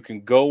you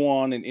can go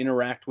on and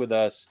interact with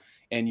us,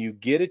 and you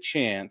get a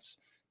chance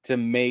to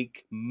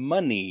make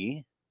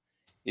money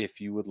if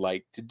you would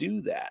like to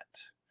do that.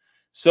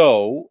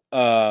 So,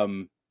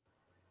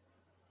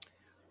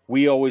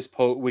 we always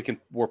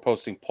we're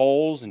posting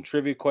polls and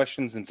trivia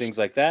questions and things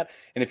like that.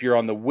 And if you're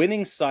on the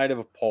winning side of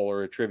a poll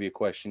or a trivia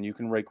question, you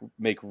can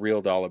make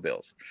real dollar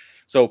bills.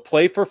 So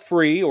play for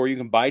free, or you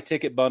can buy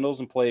ticket bundles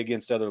and play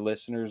against other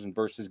listeners and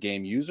Versus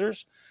Game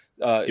users.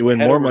 You win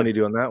more money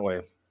doing that way.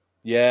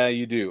 Yeah,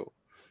 you do.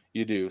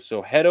 You do.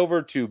 So head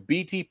over to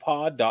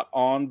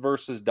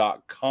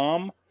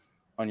btpod.onversus.com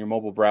on your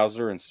mobile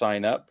browser and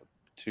sign up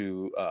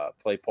to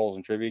play polls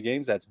and trivia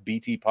games. That's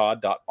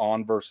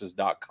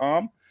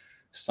btpod.onversus.com.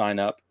 Sign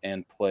up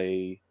and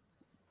play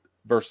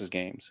Versus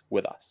Games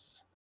with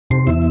us.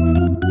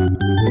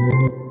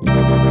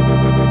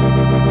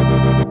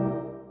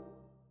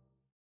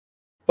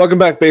 Welcome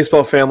back,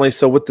 baseball family.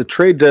 So with the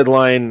trade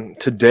deadline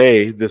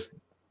today, the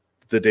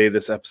day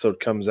this episode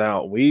comes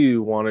out, we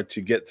wanted to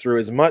get through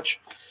as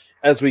much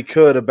as we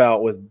could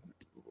about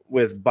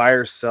with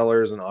buyers,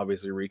 sellers, and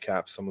obviously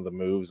recap some of the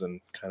moves and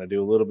kind of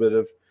do a little bit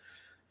of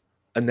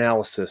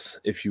analysis,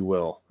 if you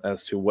will,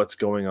 as to what's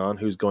going on,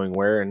 who's going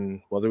where,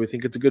 and whether we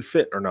think it's a good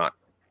fit or not.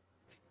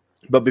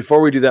 But before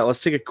we do that, let's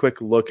take a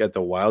quick look at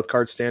the wild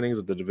card standings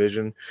of the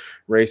division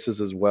races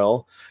as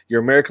well.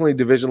 Your American League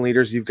division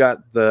leaders, you've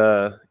got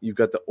the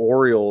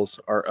Orioles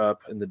are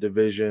up in the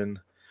division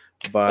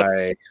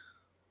by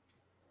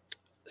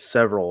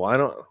several. Why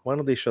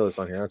don't they show this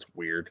on here? That's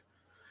weird.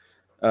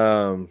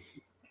 There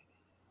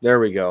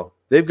we go.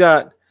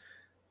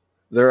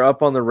 They're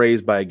up on the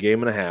Rays by a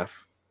game and a half.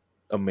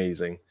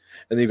 Amazing.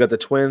 And then you've got the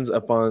Twins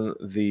up on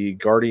the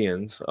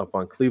Guardians, up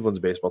on Cleveland's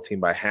baseball team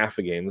by half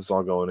a game. This is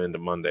all going into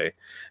Monday.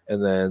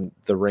 And then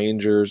the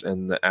Rangers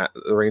and the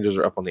Rangers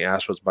are up on the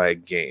Astros by a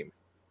game.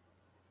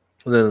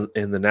 And then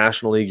in the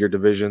National League, your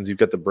divisions, you've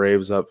got the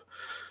Braves up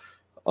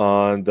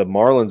on the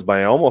Marlins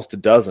by almost a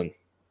dozen.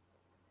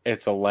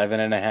 It's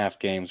 11.5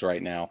 games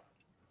right now.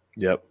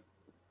 Yep.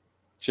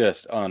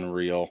 Just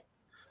unreal.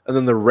 And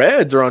then the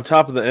Reds are on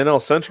top of the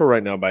NL Central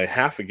right now by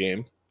half a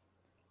game.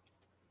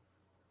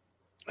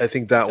 I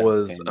think that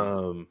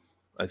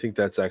I think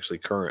that's actually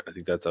current. I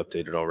think that's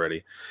updated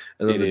already.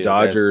 And then the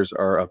Dodgers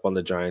are up on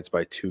the Giants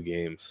by 2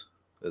 games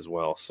as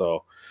well.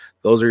 So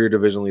those are your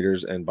division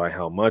leaders, and by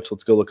how much.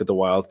 Let's go look at the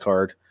wild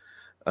card.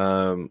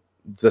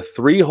 The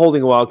 3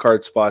 holding wild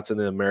card spots in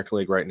the American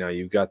League right now.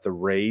 You've got the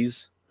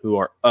Rays, who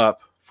are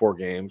up 4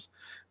 games.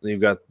 And then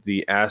you've got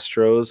the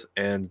Astros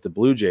and the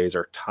Blue Jays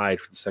are tied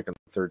for the second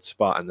and third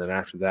spot. And then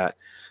after that,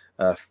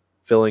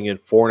 filling in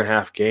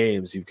 4.5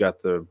 games, you've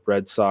got the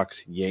Red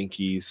Sox,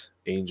 Yankees,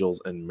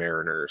 Angels, and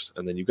Mariners.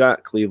 And then you've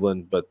got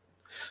Cleveland, but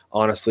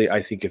honestly,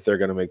 I think if they're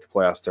going to make the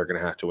playoffs, they're going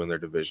to have to win their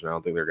division. I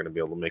don't think they're going to be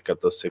able to make up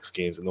those 6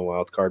 games in the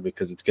wild card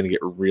because it's going to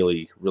get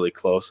really, really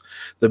close.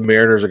 The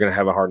Mariners are going to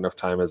have a hard enough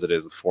time as it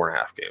is with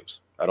 4.5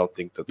 games. I don't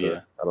think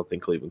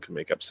Cleveland can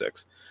make up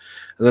 6.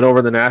 And then over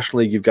in the National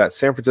League, you've got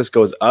San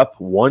Francisco is up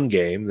 1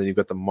 game. Then you've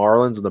got the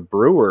Marlins and the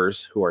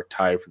Brewers, who are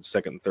tied for the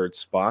second and third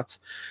spots.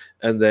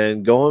 And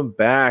then going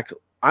back,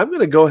 I'm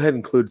going to go ahead and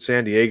include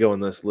San Diego in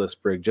this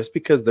list, Brig, just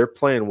because they're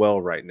playing well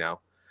right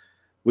now.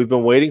 We've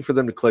been waiting for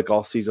them to click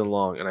all season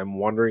long, and I'm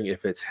wondering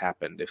if it's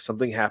happened. If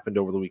something happened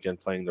over the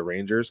weekend playing the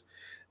Rangers,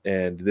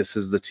 and this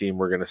is the team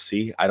we're going to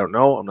see. I don't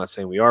know. I'm not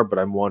saying we are, but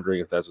I'm wondering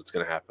if that's what's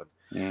going to happen.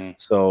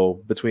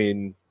 So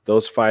between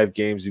those 5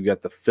 games, you've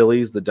got the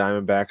Phillies, the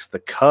Diamondbacks, the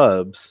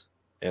Cubs,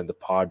 and the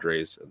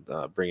Padres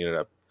bringing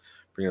up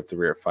the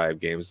rear at 5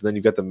 games. And then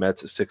you've got the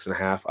Mets at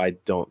 6.5. I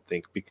don't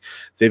think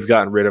they've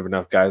gotten rid of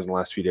enough guys in the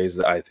last few days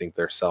that I think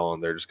they're selling.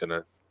 They're just going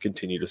to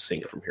continue to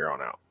sink from here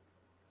on out.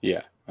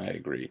 Yeah, I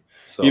agree.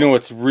 So, you know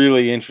what's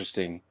really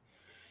interesting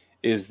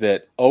is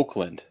that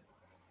Oakland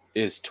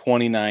is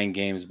 29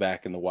 games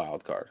back in the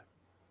wild card.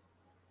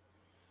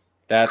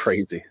 That's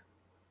crazy.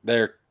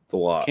 It's a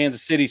lot.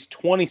 Kansas City's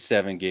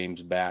 27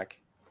 games back.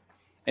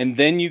 And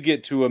then you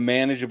get to a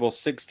manageable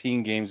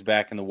 16 games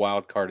back in the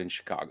wild card in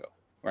Chicago,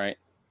 right?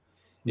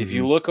 If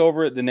you look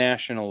over at the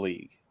National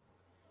League,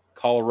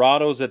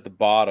 Colorado's at the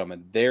bottom,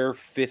 and they're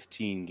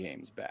 15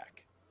 games back.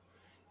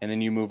 And then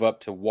you move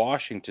up to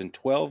Washington,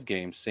 12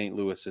 games. St.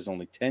 Louis is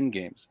only 10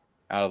 games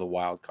out of the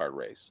wild card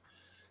race.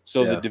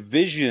 So the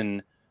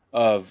division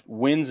of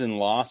wins and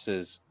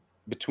losses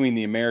between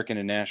the American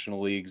and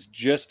National Leagues,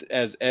 just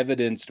as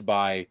evidenced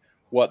by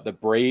what the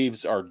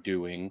Braves are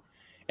doing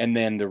and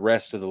then the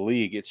rest of the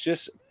league, it's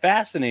just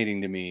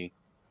fascinating to me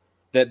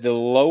that the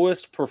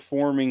lowest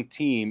performing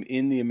team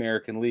in the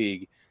American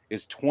League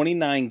is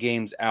 29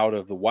 games out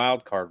of the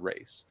wild card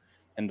race,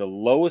 and the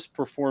lowest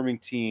performing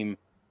team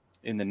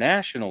in the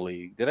National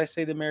League. Did I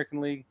say the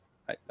American League?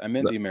 I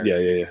meant the American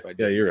League. Yeah. If I did,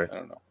 Yeah, you're right. I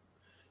don't know.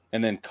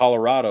 And then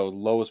Colorado,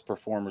 lowest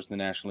performers in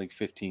the National League,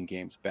 15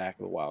 games back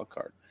of the wild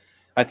card.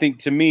 I think,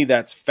 to me,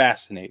 that's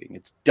fascinating.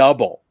 It's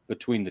double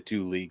between the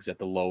two leagues at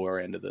the lower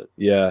end of the.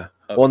 Yeah.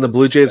 Of Well, and the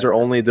Blue Jays and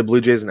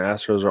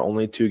Astros are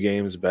only 2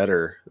 games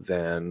better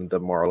than the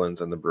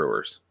Marlins and the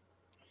Brewers.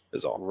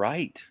 Is all.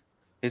 Right.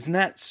 Isn't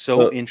that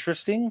so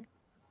interesting?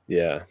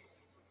 Yeah.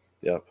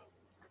 Yep.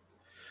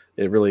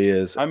 It really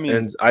is. I mean,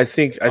 and I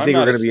think I'm we're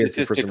not going a to be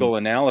statistical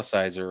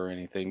analyzer or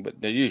anything, but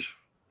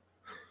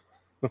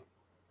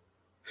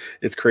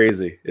it's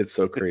crazy. It's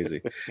so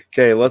crazy.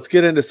 Okay, let's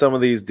get into some of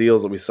these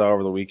deals that we saw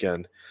over the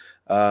weekend.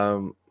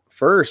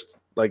 First,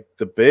 like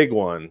the big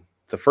one,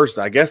 the first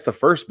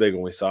big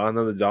one we saw, and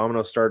then the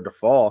dominoes started to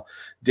fall.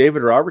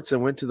 David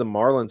Robertson went to the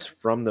Marlins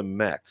from the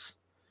Mets.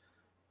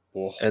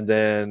 Oh. And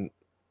then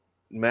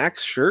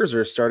Max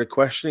Scherzer started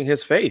questioning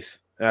his faith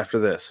after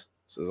this.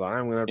 Says,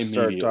 I'm going to have to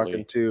start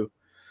talking to,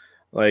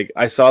 like,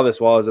 I saw this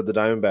while I was at the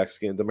Diamondbacks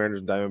game, the Mariners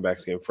and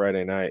Diamondbacks game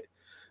Friday night.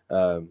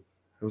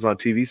 It was on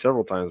TV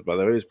several times, by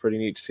the way. It was pretty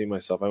neat to see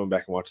myself. I went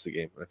back and watched the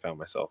game, and I found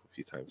myself a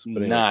few times.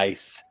 But anyway.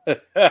 Nice.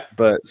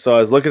 But so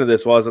I was looking at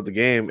this while I was at the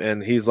game,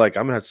 and he's like,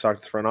 I'm going to have to talk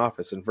to the front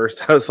office. And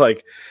first I was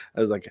like,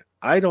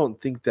 I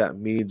don't think that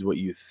means what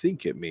you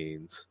think it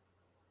means.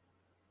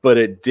 But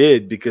it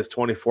did, because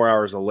 24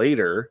 hours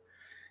later,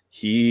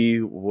 he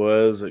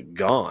was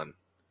gone.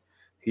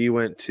 He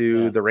went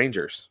to the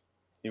Rangers.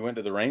 He went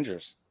to the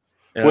Rangers,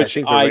 and which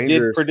I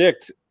did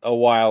predict a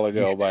while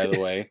ago, by the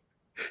way.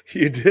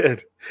 You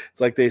did.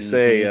 It's like they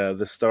say,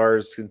 the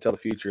stars can tell the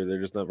future.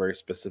 They're just not very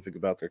specific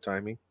about their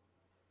timing.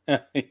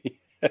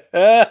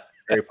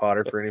 Harry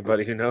Potter, for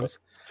anybody who knows.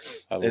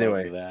 I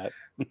love that.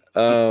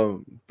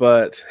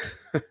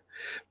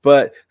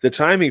 But the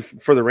timing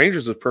for the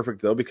Rangers was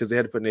perfect, though, because they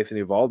had to put Nathan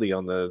Eovaldi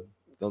on the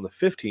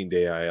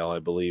 15-day IL, I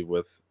believe,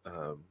 with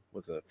a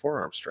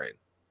forearm strain.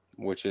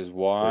 Which is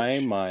why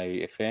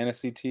my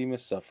fantasy team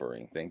is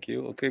suffering. Thank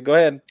you. Okay, go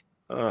ahead.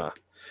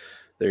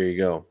 There you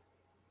go.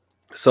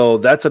 So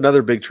that's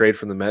another big trade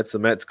from the Mets. The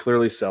Mets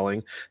clearly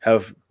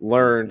have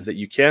learned that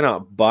you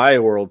cannot buy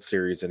a World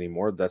Series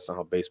anymore. That's not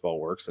how baseball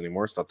works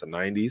anymore. It's not the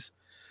 90s.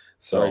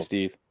 So, sorry,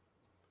 Steve.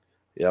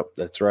 Yep,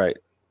 that's right.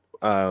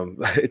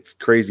 It's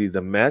crazy.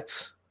 The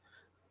Mets,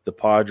 the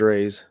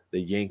Padres,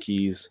 the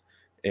Yankees,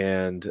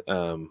 and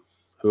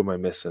who am I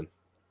missing?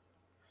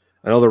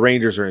 I know the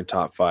Rangers are in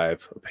top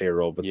 5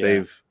 payroll, but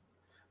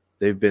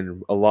they've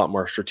been a lot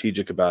more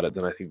strategic about it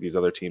than I think these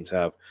other teams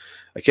have.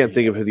 I can't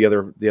think of who the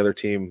other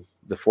team,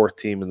 the 4th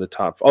team in the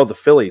top. Oh, the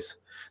Phillies.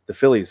 The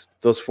Phillies.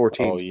 Those 4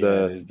 teams,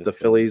 the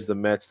Phillies, the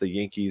Mets, the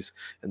Yankees,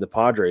 and the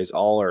Padres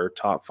all are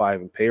top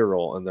 5 in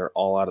payroll, and they're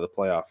all out of the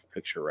playoff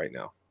picture right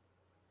now.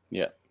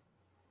 Yeah.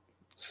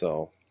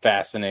 So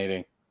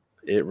fascinating.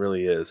 It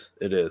really is.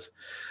 It is.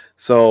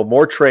 So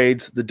more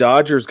trades. The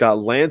Dodgers got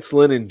Lance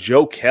Lynn and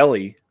Joe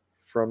Kelly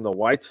from the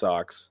White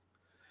Sox.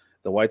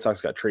 The White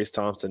Sox got Trace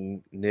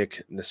Thompson,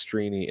 Nick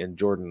Nastrini, and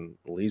Jordan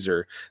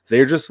Leaser.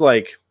 They're just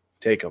like,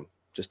 take them.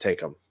 Just take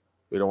them.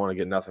 We don't want to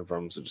get nothing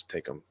from them, so just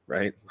take them,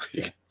 right?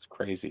 Yeah, it's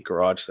crazy.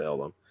 Garage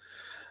sale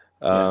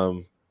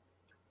them.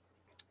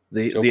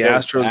 The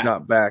Astros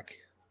got back.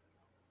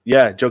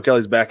 Yeah, Joe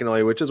Kelly's back in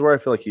LA, which is where I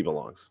feel like he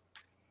belongs.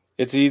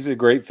 He's a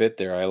great fit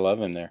there. I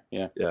love him there.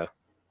 Yeah.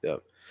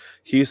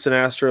 Houston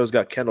Astros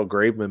got Kendall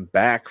Graveman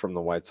back from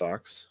the White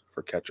Sox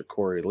for catcher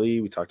Corey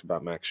Lee. We talked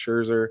about Max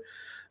Scherzer.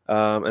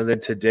 And then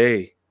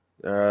today,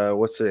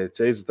 what's today?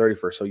 Today's the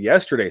 31st. So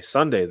yesterday,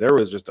 Sunday, there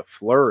was just a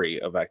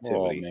flurry of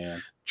activity. Oh,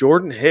 man.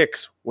 Jordan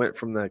Hicks went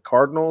from the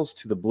Cardinals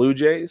to the Blue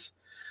Jays.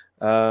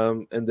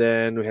 And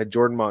then we had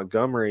Jordan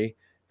Montgomery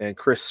and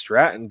Chris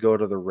Stratton go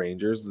to the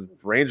Rangers. The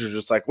Rangers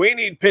just like, we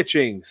need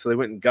pitching. So they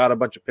went and got a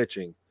bunch of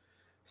pitching.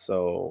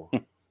 So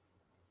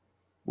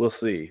we'll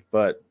see.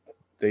 But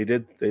they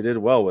did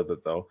well with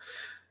it, though.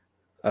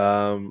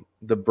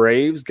 The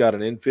Braves got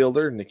an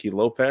infielder, Nicky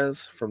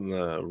Lopez from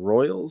the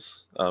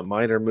Royals, a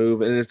minor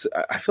move. And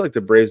I feel like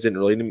the Braves didn't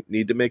really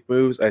need to make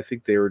moves. I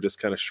think they were just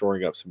kind of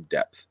shoring up some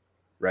depth,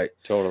 right?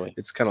 Totally.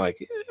 It's kind of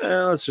like,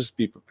 let's just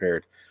be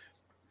prepared.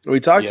 We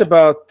talked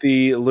about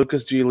the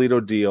Lucas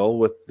Giolito deal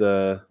with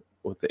the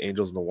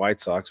Angels and the White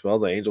Sox. Well,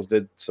 the Angels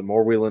did some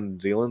more wheeling and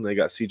dealing. They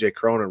got CJ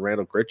Cron and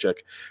Randall Grichuk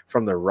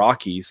from the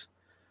Rockies.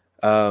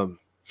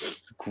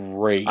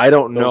 Great. I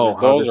don't know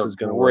how this is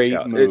going to work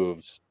out.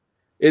 Moves.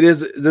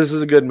 This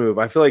is a good move.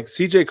 I feel like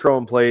CJ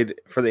Cron played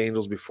for the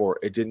Angels before.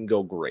 It didn't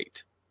go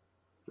great,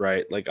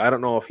 right? Like, I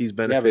don't know if he's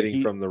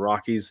benefiting from the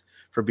Rockies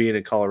for being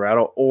in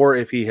Colorado or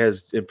if he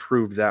has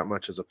improved that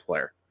much as a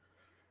player,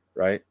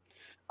 right?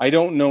 I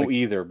don't know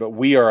either, but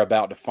we are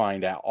about to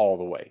find out all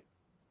the way.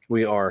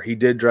 We are. He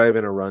did drive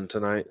in a run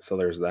tonight, so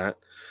there's that.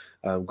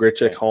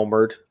 Grichuk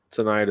homered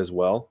tonight as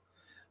well.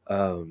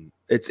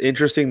 It's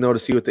interesting, though, to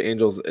see what the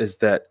Angels is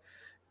that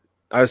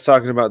I was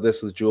talking about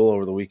this with Jewel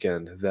over the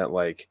weekend, that,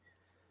 like,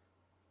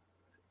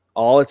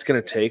 all it's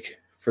going to take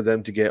for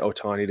them to get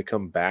Ohtani to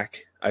come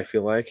back, I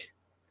feel like,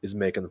 is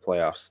making the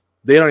playoffs.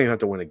 They don't even have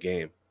to win a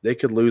game. They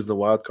could lose in the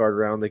wild card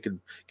round. They could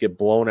get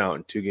blown out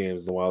in 2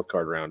 games in the wild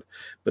card round.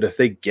 But if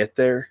they get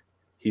there,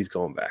 he's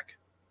going back.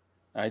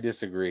 I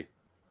disagree.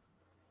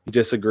 You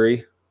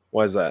disagree?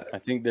 Why is that? I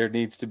think there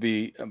needs to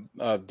be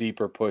a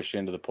deeper push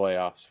into the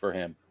playoffs for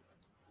him.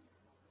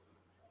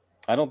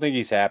 I don't think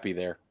he's happy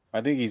there.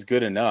 I think he's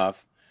good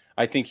enough.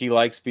 I think he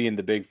likes being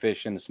the big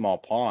fish in the small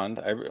pond.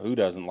 Who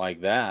doesn't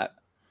like that?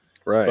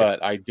 Right.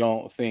 But I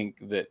don't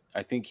think that –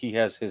 I think he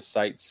has his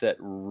sights set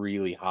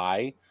really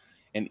high.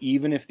 And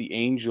even if the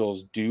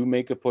Angels do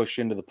make a push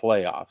into the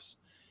playoffs,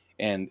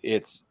 and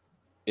it's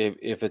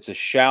if it's a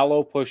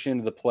shallow push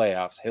into the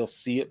playoffs, he'll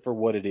see it for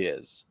what it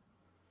is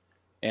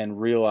and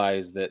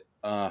realize that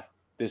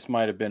this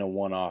might have been a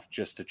one-off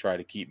just to try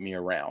to keep me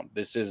around.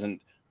 This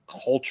isn't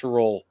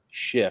cultural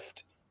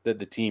shift that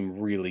the team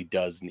really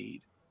does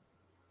need.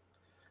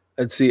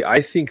 And see,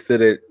 I think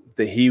that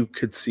he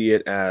could see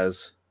it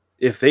as,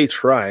 if they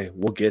try,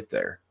 we'll get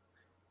there.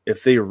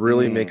 If they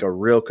really make a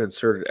real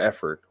concerted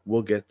effort,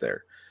 we'll get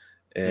there.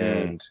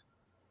 And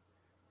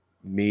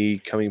me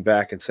coming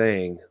back and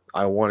saying,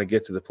 I want to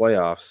get to the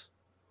playoffs.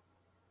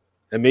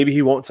 And maybe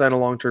he won't sign a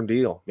long-term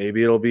deal.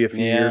 Maybe it'll be a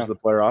few years of the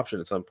player option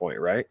at some point,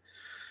 right?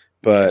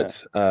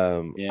 But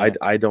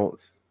I don't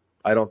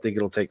think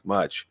it'll take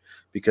much,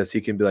 because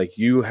he can be like,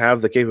 you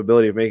have the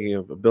capability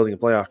of building a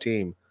playoff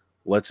team.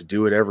 Let's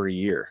do it every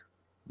year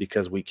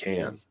because we can.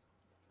 Yeah.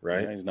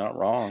 Right? Yeah, he's not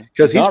wrong.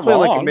 Because he's playing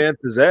like a man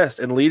possessed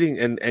and leading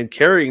and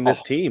carrying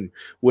this team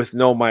with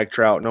no Mike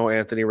Trout, no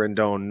Anthony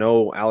Rendon,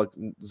 no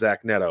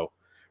Zach Neto,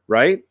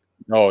 right?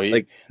 No,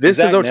 like this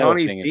is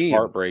Ohtani's team. Is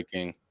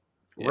heartbreaking,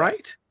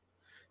 right?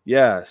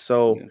 Yeah,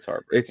 so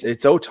it's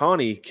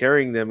Ohtani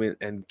carrying them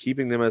and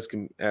keeping them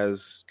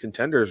as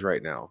contenders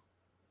right now.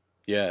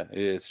 Yeah,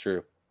 it's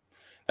true.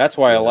 That's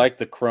why I like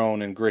the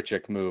Crone and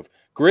Grichuk move.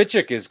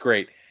 Grichuk is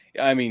great.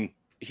 I mean,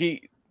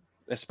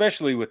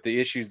 especially with the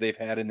issues they've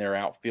had in their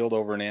outfield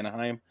over in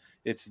Anaheim,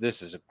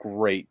 this is a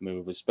great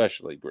move,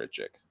 especially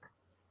Grichuk.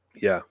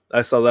 Yeah,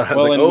 I saw that. I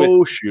was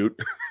like, shoot.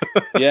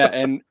 Yeah,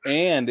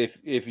 and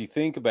if you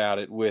think about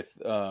it, with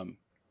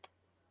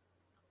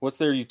what's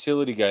their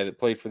utility guy that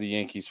played for the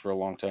Yankees for a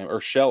long time?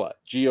 Gio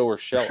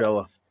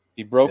Urshela.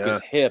 He broke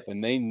his hip,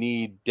 and they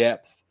need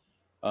depth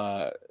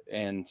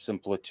and some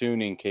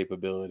platooning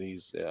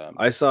capabilities.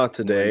 I saw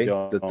today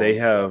that they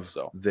have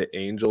the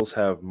Angels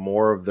have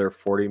more of their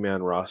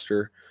 40-man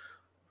roster,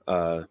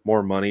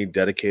 more money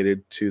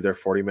dedicated to their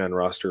 40-man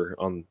roster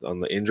on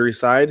the injury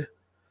side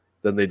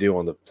than they do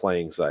on the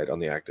playing side, on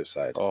the active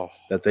side.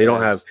 That they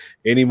don't have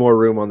any more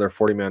room on their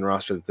 40-man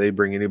roster that they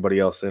bring anybody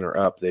else in or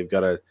up. They're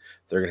going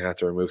to have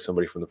to remove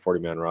somebody from the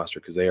 40-man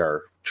roster because they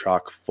are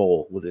chock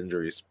full with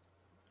injuries.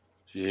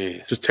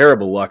 Jeez. Just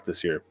terrible luck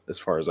this year as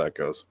far as that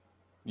goes.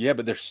 Yeah,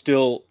 but they're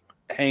still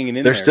hanging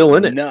in there. They're still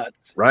in it.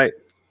 Nuts. Right.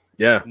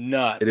 Yeah. It's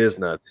nuts. It is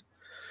nuts.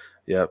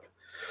 Yep.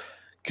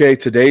 Okay,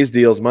 today's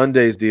deals,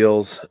 Monday's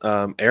deals.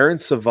 Aaron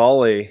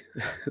Savali,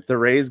 the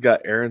Rays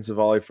got Aaron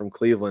Savali from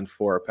Cleveland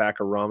for a pack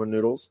of ramen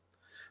noodles.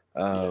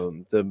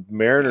 The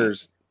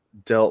Mariners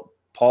dealt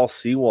Paul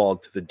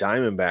Sewald to the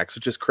Diamondbacks,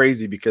 which is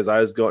crazy because I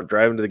was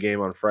driving to the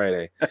game on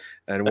Friday,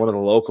 and one of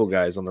the local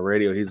guys on the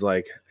radio, he's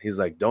like,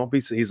 don't be.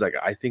 He's like,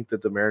 I think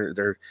that the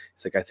Mariners,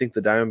 I think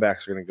the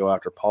Diamondbacks are going to go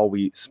after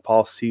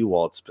Paul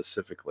Sewald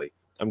specifically.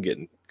 I'm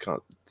getting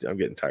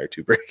tired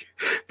too, break.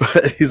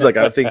 But he's like,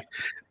 I think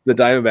the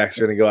Diamondbacks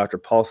are going to go after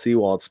Paul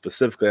Sewald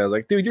specifically. I was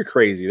like, dude, you're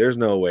crazy. There's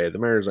no way the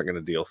Mariners aren't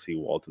going to deal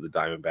Sewald to the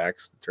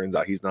Diamondbacks. Turns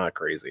out he's not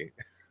crazy.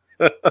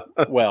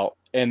 Well,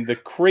 and the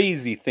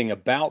crazy thing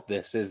about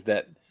this is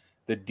that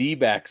the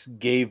D-backs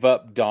gave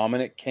up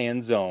Dominic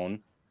Canzone,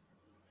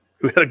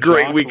 who had a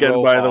great weekend,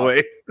 Rojas, by the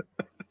way,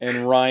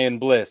 and Ryan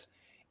Bliss.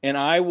 And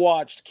I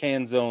watched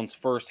Canzone's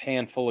first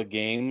handful of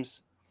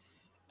games.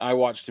 I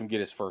watched him get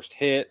his first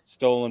hit,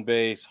 stolen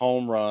base,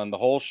 home run, the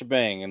whole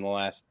shebang in the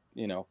last,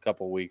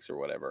 couple of weeks or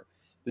whatever.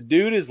 The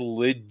dude is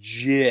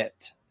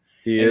legit.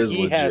 He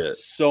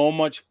has so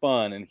much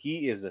fun, and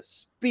he is a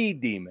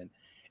speed demon.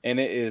 And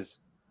it is,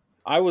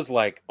 I was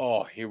like,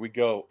 oh, here we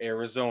go,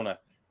 Arizona.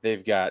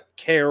 They've got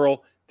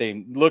Carroll.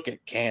 They look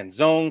at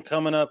Canzone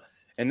coming up,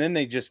 and then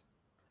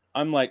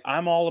I'm like,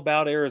 I'm all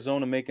about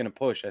Arizona making a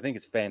push. I think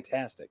it's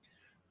fantastic.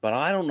 But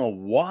I don't know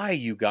why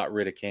you got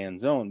rid of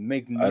Canzone.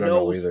 Make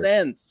no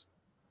sense.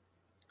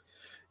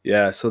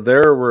 Yeah, so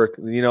there were,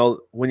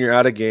 when you're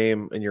at a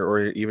game and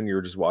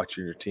you're just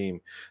watching your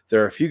team,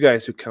 there are a few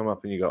guys who come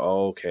up and you go,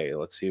 oh, okay,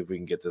 let's see if we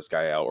can get this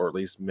guy out or at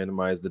least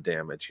minimize the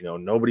damage.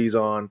 Nobody's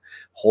on,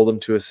 hold him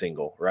to a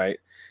single, right?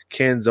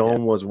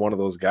 Canzone was one of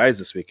those guys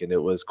this weekend.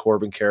 It was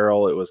Corbin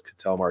Carroll, it was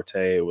Ketel Marte,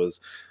 it was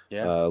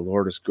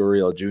Lourdes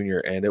Gurriel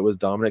Jr., and it was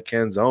Dominic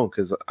Canzone,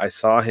 because I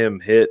saw him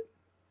hit,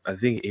 I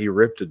think he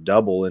ripped a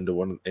double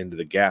into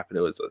the gap, and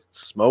it was a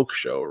smoke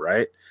show,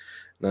 right?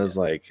 And I was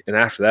like, and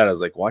after that, I was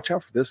like, watch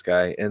out for this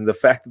guy. And the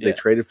fact that they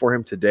traded for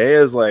him today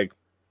is like,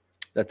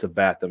 that's a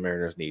bat the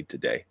Mariners need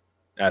today.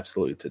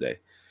 Absolutely today.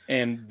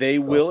 And they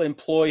will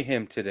employ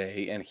him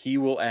today, and he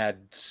will add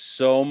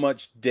so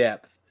much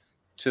depth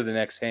to the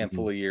next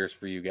handful of years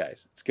for you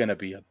guys. It's going to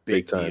be a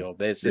big deal.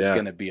 This is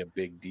going to be a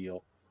big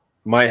deal.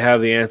 Might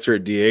have the answer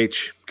at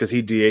DH because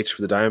he DH'd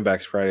for the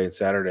Diamondbacks Friday and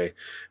Saturday,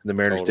 and the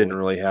Mariners didn't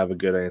really have a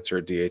good answer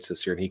at DH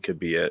this year, and he could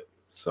be it.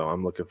 So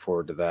I'm looking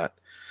forward to that.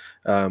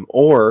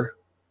 Or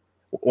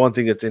one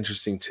thing that's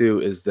interesting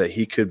too is that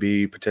he could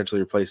be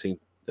potentially replacing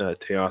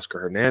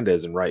Teoscar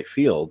Hernandez in right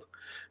field,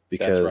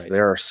 because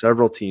there are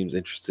several teams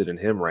interested in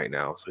him right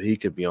now. So he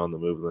could be on the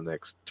move in the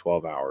next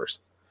 12 hours.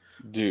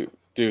 Dude,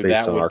 based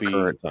that on would our be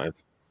current time.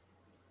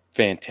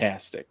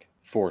 Fantastic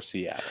for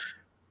Seattle.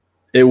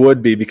 It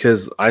would be,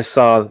 because I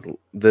saw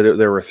that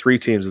there were 3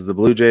 teams: the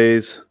Blue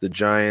Jays, the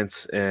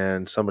Giants,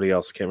 and somebody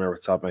else. I can't remember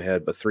off the top of my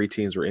head, but 3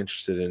 teams were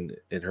interested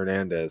in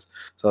Hernandez.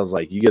 So I was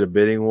like, you get a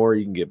bidding war,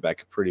 you can get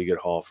back a pretty good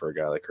haul for a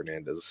guy like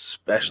Hernandez,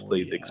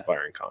 especially the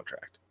expiring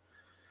contract.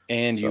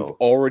 And you've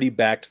already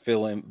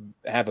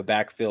have a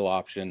backfill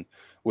option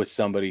with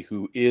somebody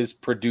who is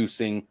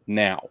producing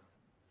now.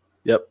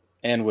 Yep.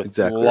 And with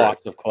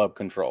lots of club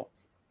control.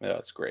 Yeah,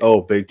 that's great.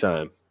 Oh, big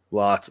time.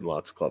 Lots and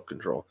lots of club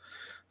control.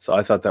 So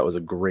I thought that was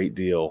a great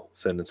deal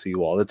sending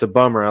Seawald. It's a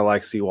bummer. I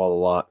like Seawald a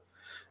lot,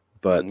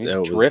 but he's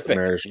terrific. The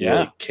Mariners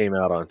really came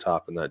out on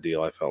top in that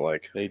deal, I felt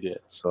like. They did.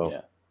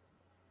 So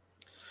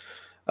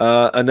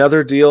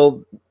another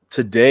deal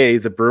today,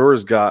 the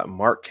Brewers got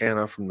Mark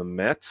Canha from the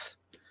Mets.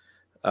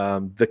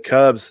 The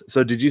Cubs.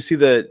 So did you see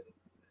that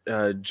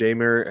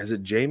Jamer? Is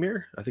it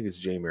Jamer? I think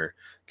it's Jamer.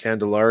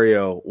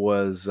 Candelario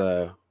was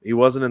he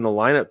wasn't in the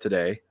lineup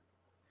today.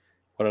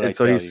 What did I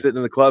tell he's sitting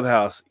in the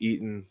clubhouse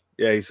eating.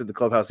 Yeah, he's in the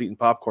clubhouse eating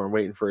popcorn,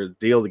 waiting for a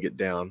deal to get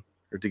done.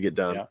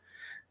 Yeah.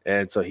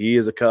 And so he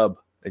is a Cub,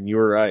 and you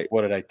were right.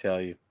 What did I tell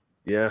you?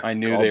 Yeah, I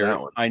knew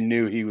I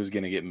knew he was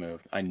going to get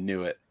moved. I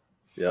knew it.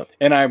 Yeah,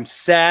 and I'm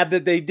sad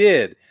that they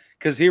did,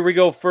 because here we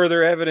go,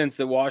 further evidence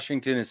that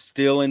Washington is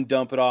still in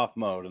dump it off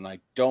mode, and I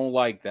don't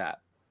like that.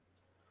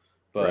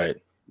 But, right.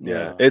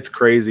 Yeah, it's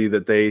crazy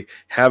that they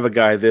have a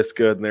guy this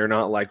good, and they're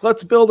not like,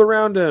 let's build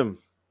around him.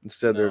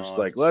 Instead, they're just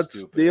like, let's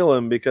steal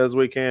him because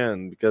we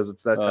can, because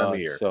it's that time of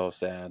year. So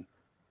sad.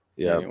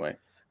 Yeah. Anyway.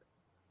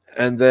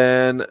 And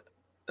then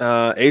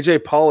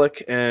AJ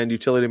Pollock and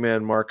utility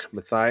man Mark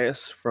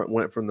Mathias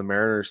went from the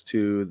Mariners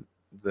to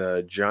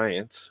the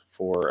Giants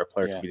for a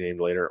player to be named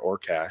later, or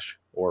cash,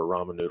 or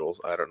ramen noodles.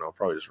 I don't know.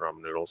 Probably just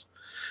ramen noodles.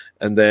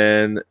 And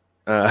then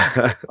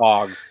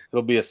Pogs.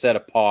 There'll be a set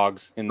of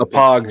Pogs in the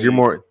Pogs. sleeve. You're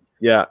more.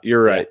 Yeah,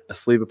 you're right. A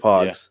sleeve of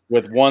Pogs. Yeah.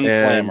 With one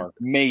slammer.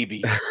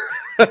 Maybe.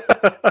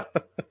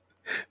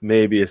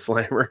 Maybe a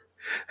slammer.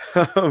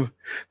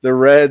 The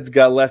Reds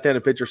got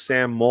left-handed pitcher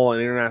Sam Moll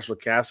in international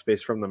cap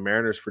space from the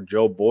Mariners for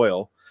Joe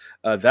Boyle.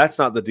 That's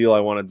not the deal I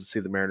wanted to see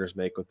the Mariners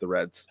make with the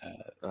Reds.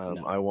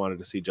 No. I wanted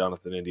to see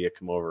Jonathan India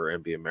come over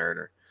and be a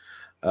Mariner.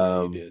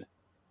 He did.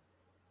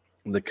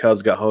 The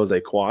Cubs got Jose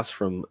Cuas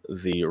from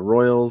the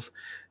Royals,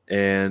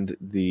 and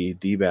the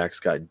D-backs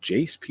got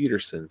Jace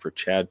Peterson for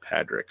Chad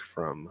Padrick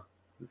from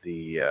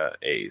the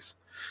A's.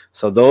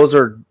 So those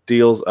are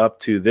deals up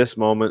to this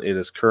moment. It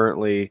is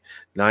currently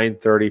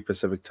 9:30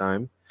 Pacific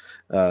time.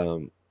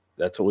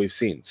 That's what we've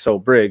seen. So,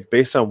 Brig,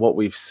 based on what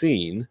we've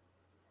seen,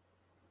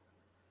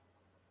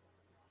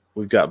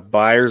 we've got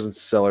buyers and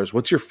sellers.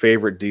 What's your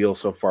favorite deal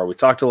so far? We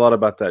talked a lot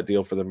about that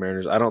deal for the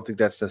Mariners. I don't think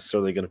that's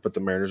necessarily going to put the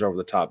Mariners over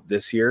the top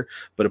this year,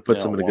 but it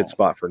puts them in a good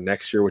spot for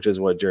next year, which is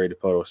what Jerry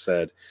DiPoto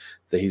said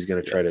that he's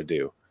going to try to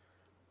do.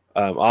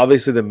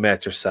 Obviously, the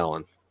Mets are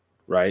selling,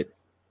 right?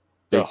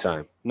 Big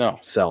time. No,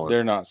 selling.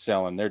 They're not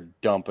selling. They're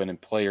dumping, and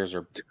players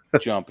are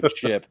jumping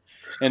ship.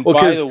 And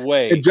by the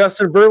way,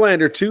 Justin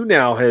Verlander too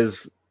now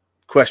has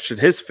questioned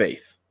his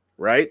faith,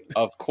 right?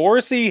 Of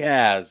course he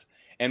has.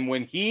 And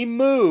when he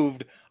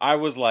moved, I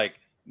was like,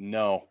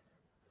 no,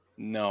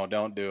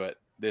 don't do it.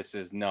 This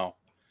is no.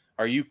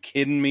 Are you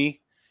kidding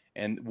me?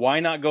 And why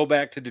not go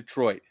back to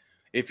Detroit?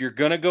 If you're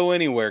going to go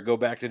anywhere, go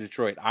back to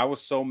Detroit. I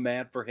was so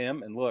mad for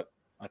him. And look,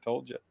 I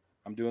told you.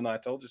 I'm doing the I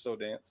told you so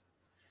dance.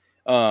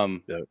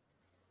 Yep.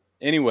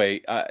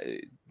 Anyway,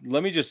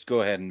 let me just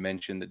go ahead and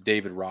mention that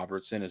David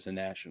Robertson is a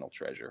national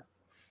treasure.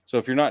 So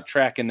if you're not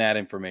tracking that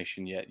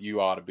information yet,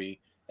 you ought to be.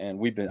 And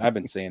I've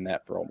been saying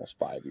that for almost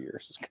 5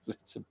 years because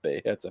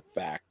it's a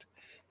fact.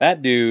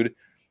 That dude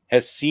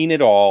has seen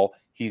it all.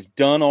 He's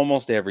done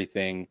almost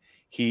everything.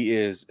 He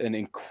is an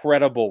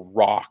incredible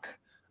rock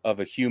of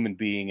a human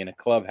being in a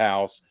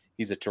clubhouse.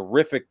 He's a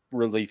terrific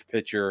relief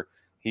pitcher.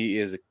 He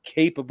is a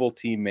capable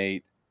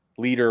teammate,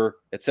 leader,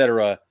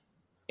 etc.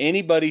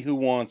 Anybody who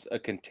wants a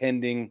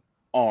contending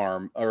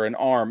arm or an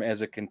arm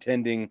as a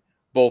contending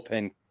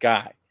bullpen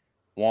guy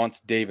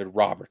wants David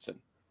Robertson.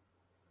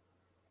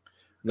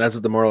 That's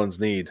what the Marlins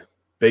need.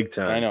 Big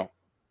time. I know.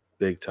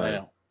 Big time. I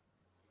know.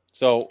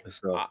 So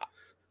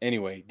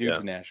anyway,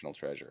 dude's a national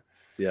treasure.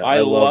 Yeah, I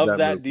love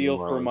that deal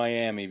for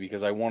Miami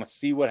because I want to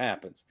see what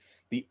happens.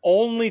 The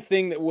only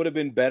thing that would have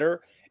been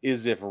better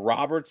is if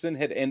Robertson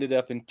had ended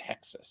up in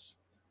Texas.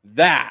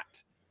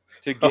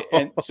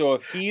 So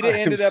if he'd ended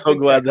up in Texas, so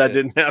glad that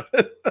didn't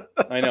happen.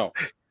 I know.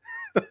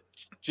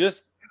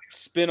 Just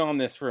spin on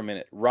this for a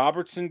minute.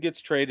 Robertson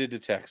gets traded to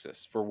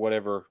Texas for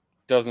whatever,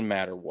 doesn't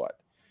matter what.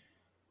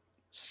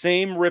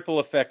 Same ripple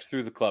effect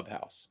through the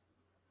clubhouse.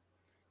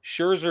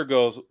 Scherzer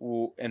goes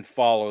and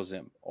follows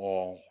him.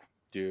 Oh,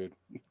 dude.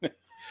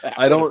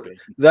 I don't.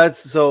 That's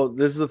so.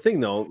 This is the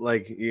thing, though.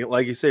 Like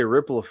you say,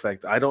 ripple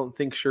effect. I don't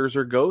think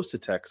Scherzer goes to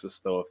Texas,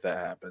 though. If that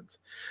happens,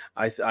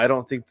 I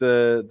don't think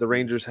the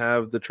Rangers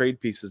have the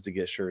trade pieces to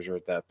get Scherzer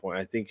at that point.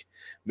 I think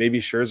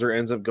maybe Scherzer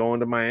ends up going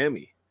to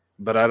Miami,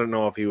 but I don't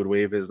know if he would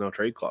waive his no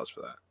trade clause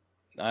for that.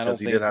 I don't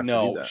think.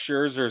 No,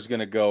 Scherzer's going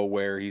to go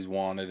where he's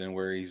wanted and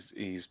where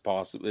he's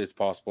possible. It's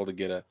possible to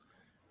get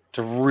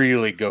to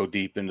really go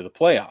deep into the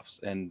playoffs,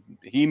 and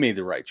he made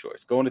the right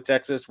choice. Going to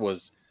Texas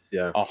was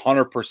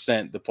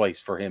 100% the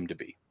place for him to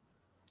be.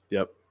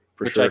 Yep,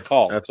 which sure. I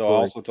called. Absolutely. So I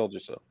also told you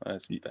so.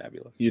 That's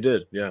fabulous. You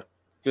did, yeah.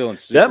 Feeling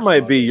that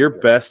might be your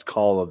best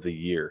call of the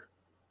year.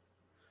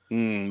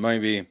 Might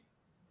be.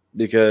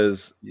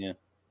 Because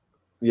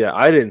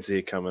I didn't see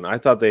it coming. I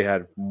thought they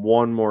had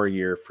one more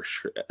year for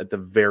sure, at the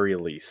very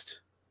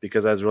least,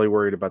 because I was really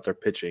worried about their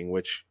pitching,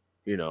 which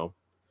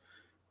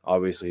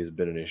obviously has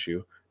been an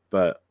issue.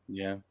 But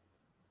they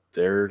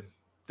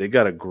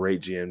got a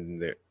great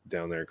GM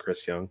down there,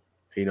 Chris Young.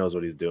 He knows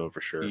what he's doing for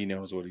sure. He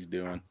knows what he's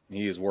doing.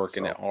 He is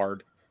working it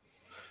hard.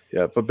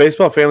 Yeah, but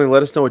baseball family,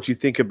 let us know what you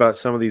think about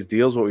some of these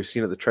deals, what we've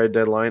seen at the trade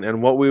deadline,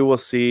 and what we will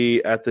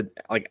see at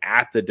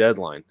the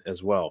deadline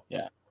as well.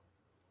 Yeah,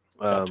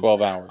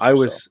 12 hours.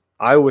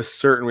 I was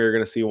certain we were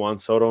going to see Juan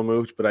Soto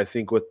moved, but I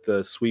think with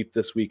the sweep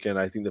this weekend,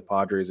 I think the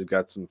Padres have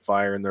got some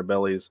fire in their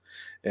bellies,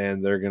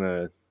 and they're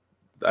gonna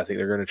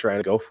try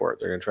to go for it.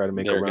 They're gonna try to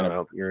make a run. I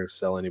don't think you're gonna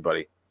sell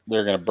anybody.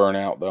 They're gonna burn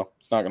out though.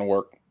 It's not gonna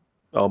work.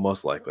 Oh,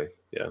 most likely,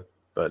 yeah.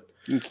 But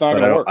it's not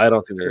going to work. I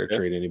don't think they're going to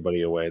trade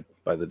anybody away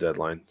by the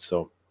deadline.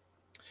 So,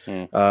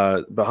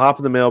 but hop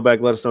in the mailbag.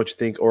 Let us know what you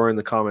think, or in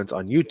the comments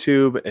on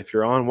YouTube. If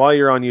while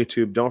you're on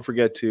YouTube, don't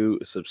forget to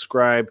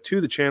subscribe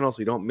to the channel so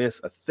you don't miss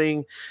a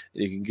thing.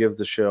 You can give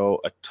the show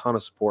a ton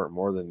of support,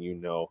 more than you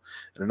know.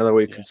 And another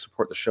way you can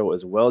support the show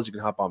as well is you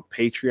can hop on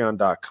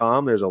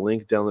Patreon.com. There's a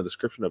link down in the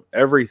description of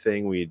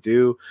everything we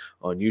do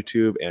on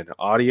YouTube and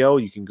audio.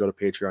 You can go to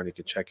Patreon. You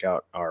can check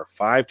out our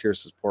 5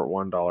 tiers of support: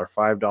 $1,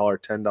 $5,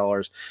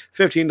 $10,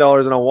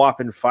 $15, and a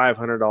whopping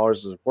 $500 of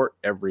support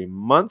every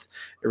month.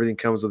 Everything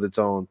comes with its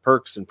own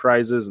perks and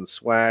prizes and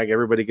swag.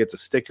 Everybody gets a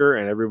sticker,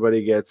 and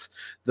everybody gets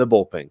the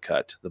bullpen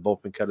cut. The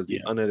bullpen cut is the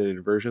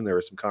unedited version. There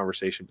was some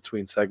conversation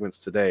between segments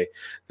today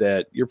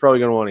that you're probably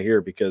going to want to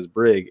hear, because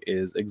Brig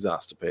is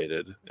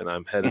exhausted, and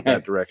I'm headed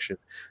that direction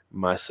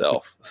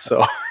myself.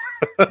 So,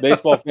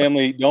 baseball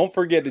family, don't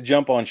forget to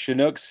jump on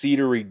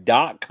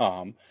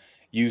ChinookSeedery.com.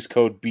 Use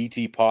code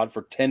BTPod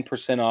for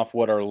 10% off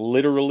what are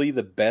literally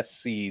the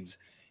best seeds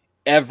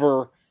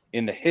ever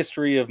in the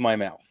history of my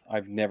mouth.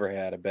 I've never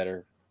had a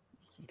better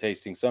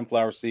tasting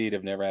sunflower seed.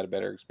 I've never had a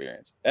better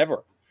experience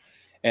ever.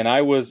 And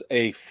I was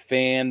a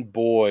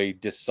fanboy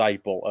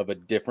disciple of a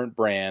different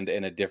brand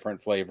and a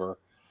different flavor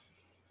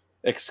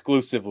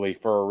exclusively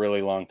for a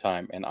really long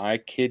time. And I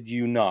kid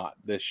you not,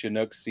 the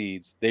Chinook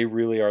seeds, they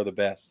really are the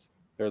best.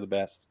 They're the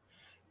best.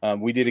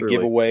 We did a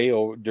giveaway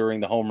during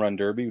the Home Run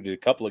Derby. We did a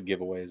couple of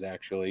giveaways,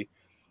 actually.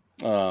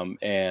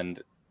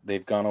 And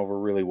they've gone over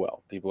really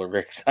well. People are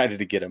very excited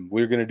to get them.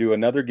 We're going to do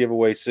another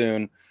giveaway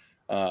soon.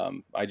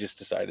 I just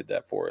decided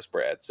that for us,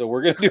 Brad. So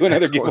we're going to do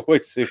another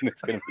giveaway soon.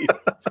 It's going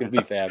to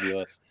be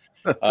fabulous.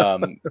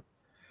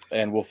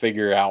 And we'll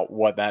figure out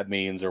what that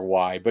means or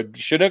why. But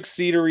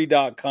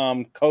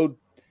ChinookSeedery.com, code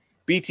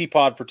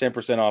BTPod for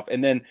 10% off.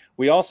 And then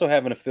we also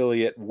have an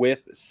affiliate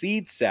with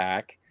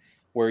SeedSack,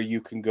 where you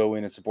can go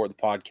in and support the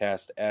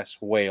podcast as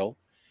well.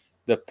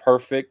 The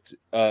perfect,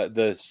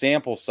 the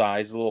sample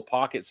size, the little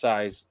pocket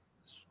size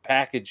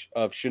package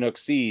of Chinook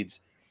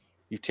seeds.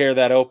 You tear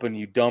that open,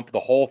 you dump the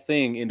whole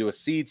thing into a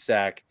seed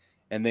sack,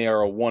 and they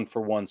are a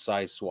 1-for-1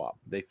 size swap.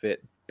 They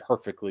fit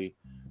perfectly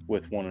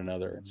with one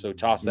another. And so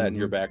toss that in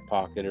your back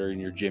pocket or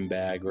in your gym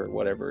bag or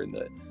whatever in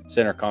the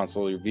center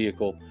console of your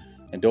vehicle.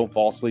 And don't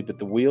fall asleep at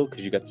the wheel,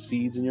 because you got the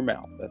seeds in your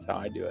mouth. That's how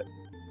I do it.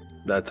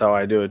 That's how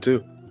I do it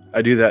too.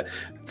 I do that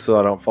so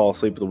I don't fall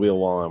asleep at the wheel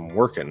while I'm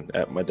working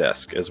at my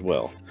desk as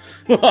well.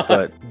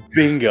 But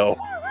bingo.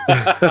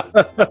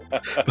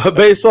 But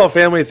baseball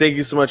family, thank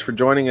you so much for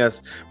joining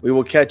us. We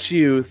will catch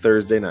you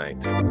Thursday night.